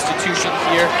another substitution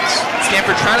here.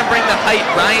 Stamford trying to bring the height.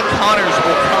 Ryan Connors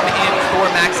will come in for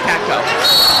Max Katko.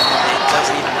 It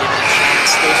doesn't even give it a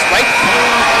chance. Goes right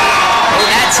through. Oh,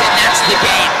 that's it. That's the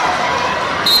game.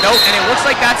 Nope, and it looks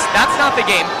like that's not the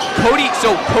game. Cody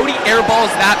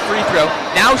airballs that free throw.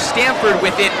 Now Stamford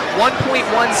with it, 1.1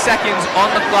 seconds on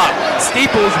the clock.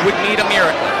 Staples would need a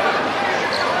miracle.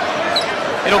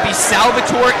 It'll be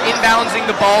Salvatore inbounding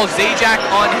the ball, Zajac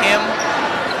on him.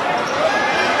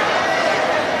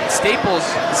 Staples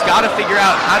has got to figure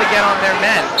out how to get on their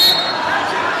men.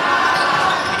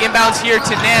 The inbounds here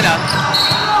to Nana.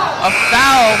 A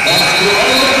foul,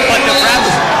 but the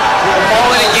refs will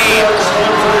call it a game.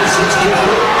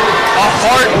 A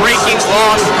heartbreaking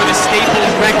loss for the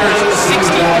Staples Wreckers,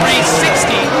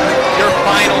 63-60, your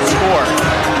final score.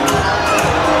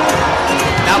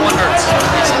 That one hurts.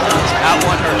 That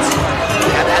one hurts.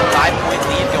 They had that 5-point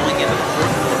lead going into the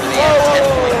fourth quarter. They had a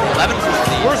 11-point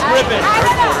lead. Where's Ribbon?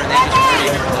 Third quarter, and they just weren't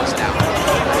able to close it out.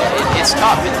 It's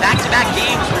tough. In back-to-back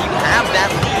games where you have that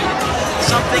lead,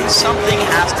 something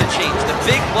has to change. The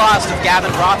big loss of Gavin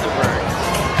Rothenberg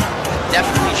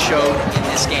definitely showed in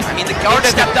this game. I mean, the guard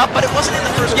stepped up, but it wasn't in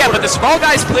the first quarter. Yeah, but the small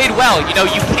guys played well. You know,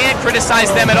 you can't criticize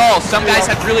them at all. Some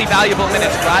guys had really valuable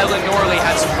minutes. Rylan Norley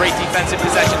had some great defensive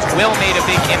possessions. Will made a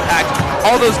big impact.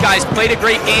 All those guys played a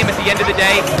great game at the end of the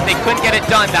day. They couldn't get it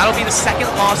done. That'll be the second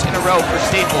loss in a row for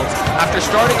Staples after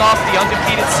starting off the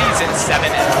undefeated season 7-0.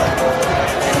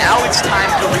 And now it's time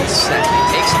to reset. It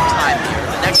takes some time here.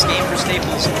 The next game for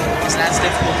Staples is not as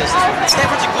difficult as this one.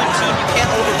 Stanford's a good team. You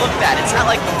can't overlook that. It's not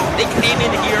like they came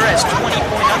in here as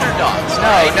 20-point underdogs.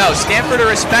 No. Stanford a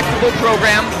respectable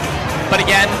program, but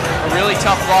again, a really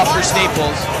tough loss for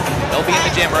Staples. They'll be in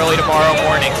the gym early tomorrow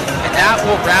morning. And that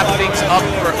will wrap things up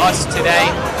for us today.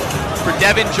 For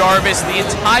Devin Jarvis, the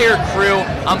entire crew,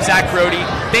 I'm Zach Brody.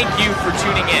 Thank you for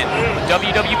tuning in on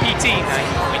WWPT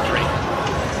 90.3.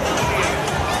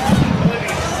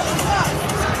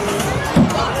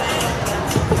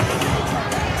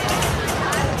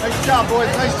 Nice job,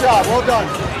 boys. Nice job. Well done.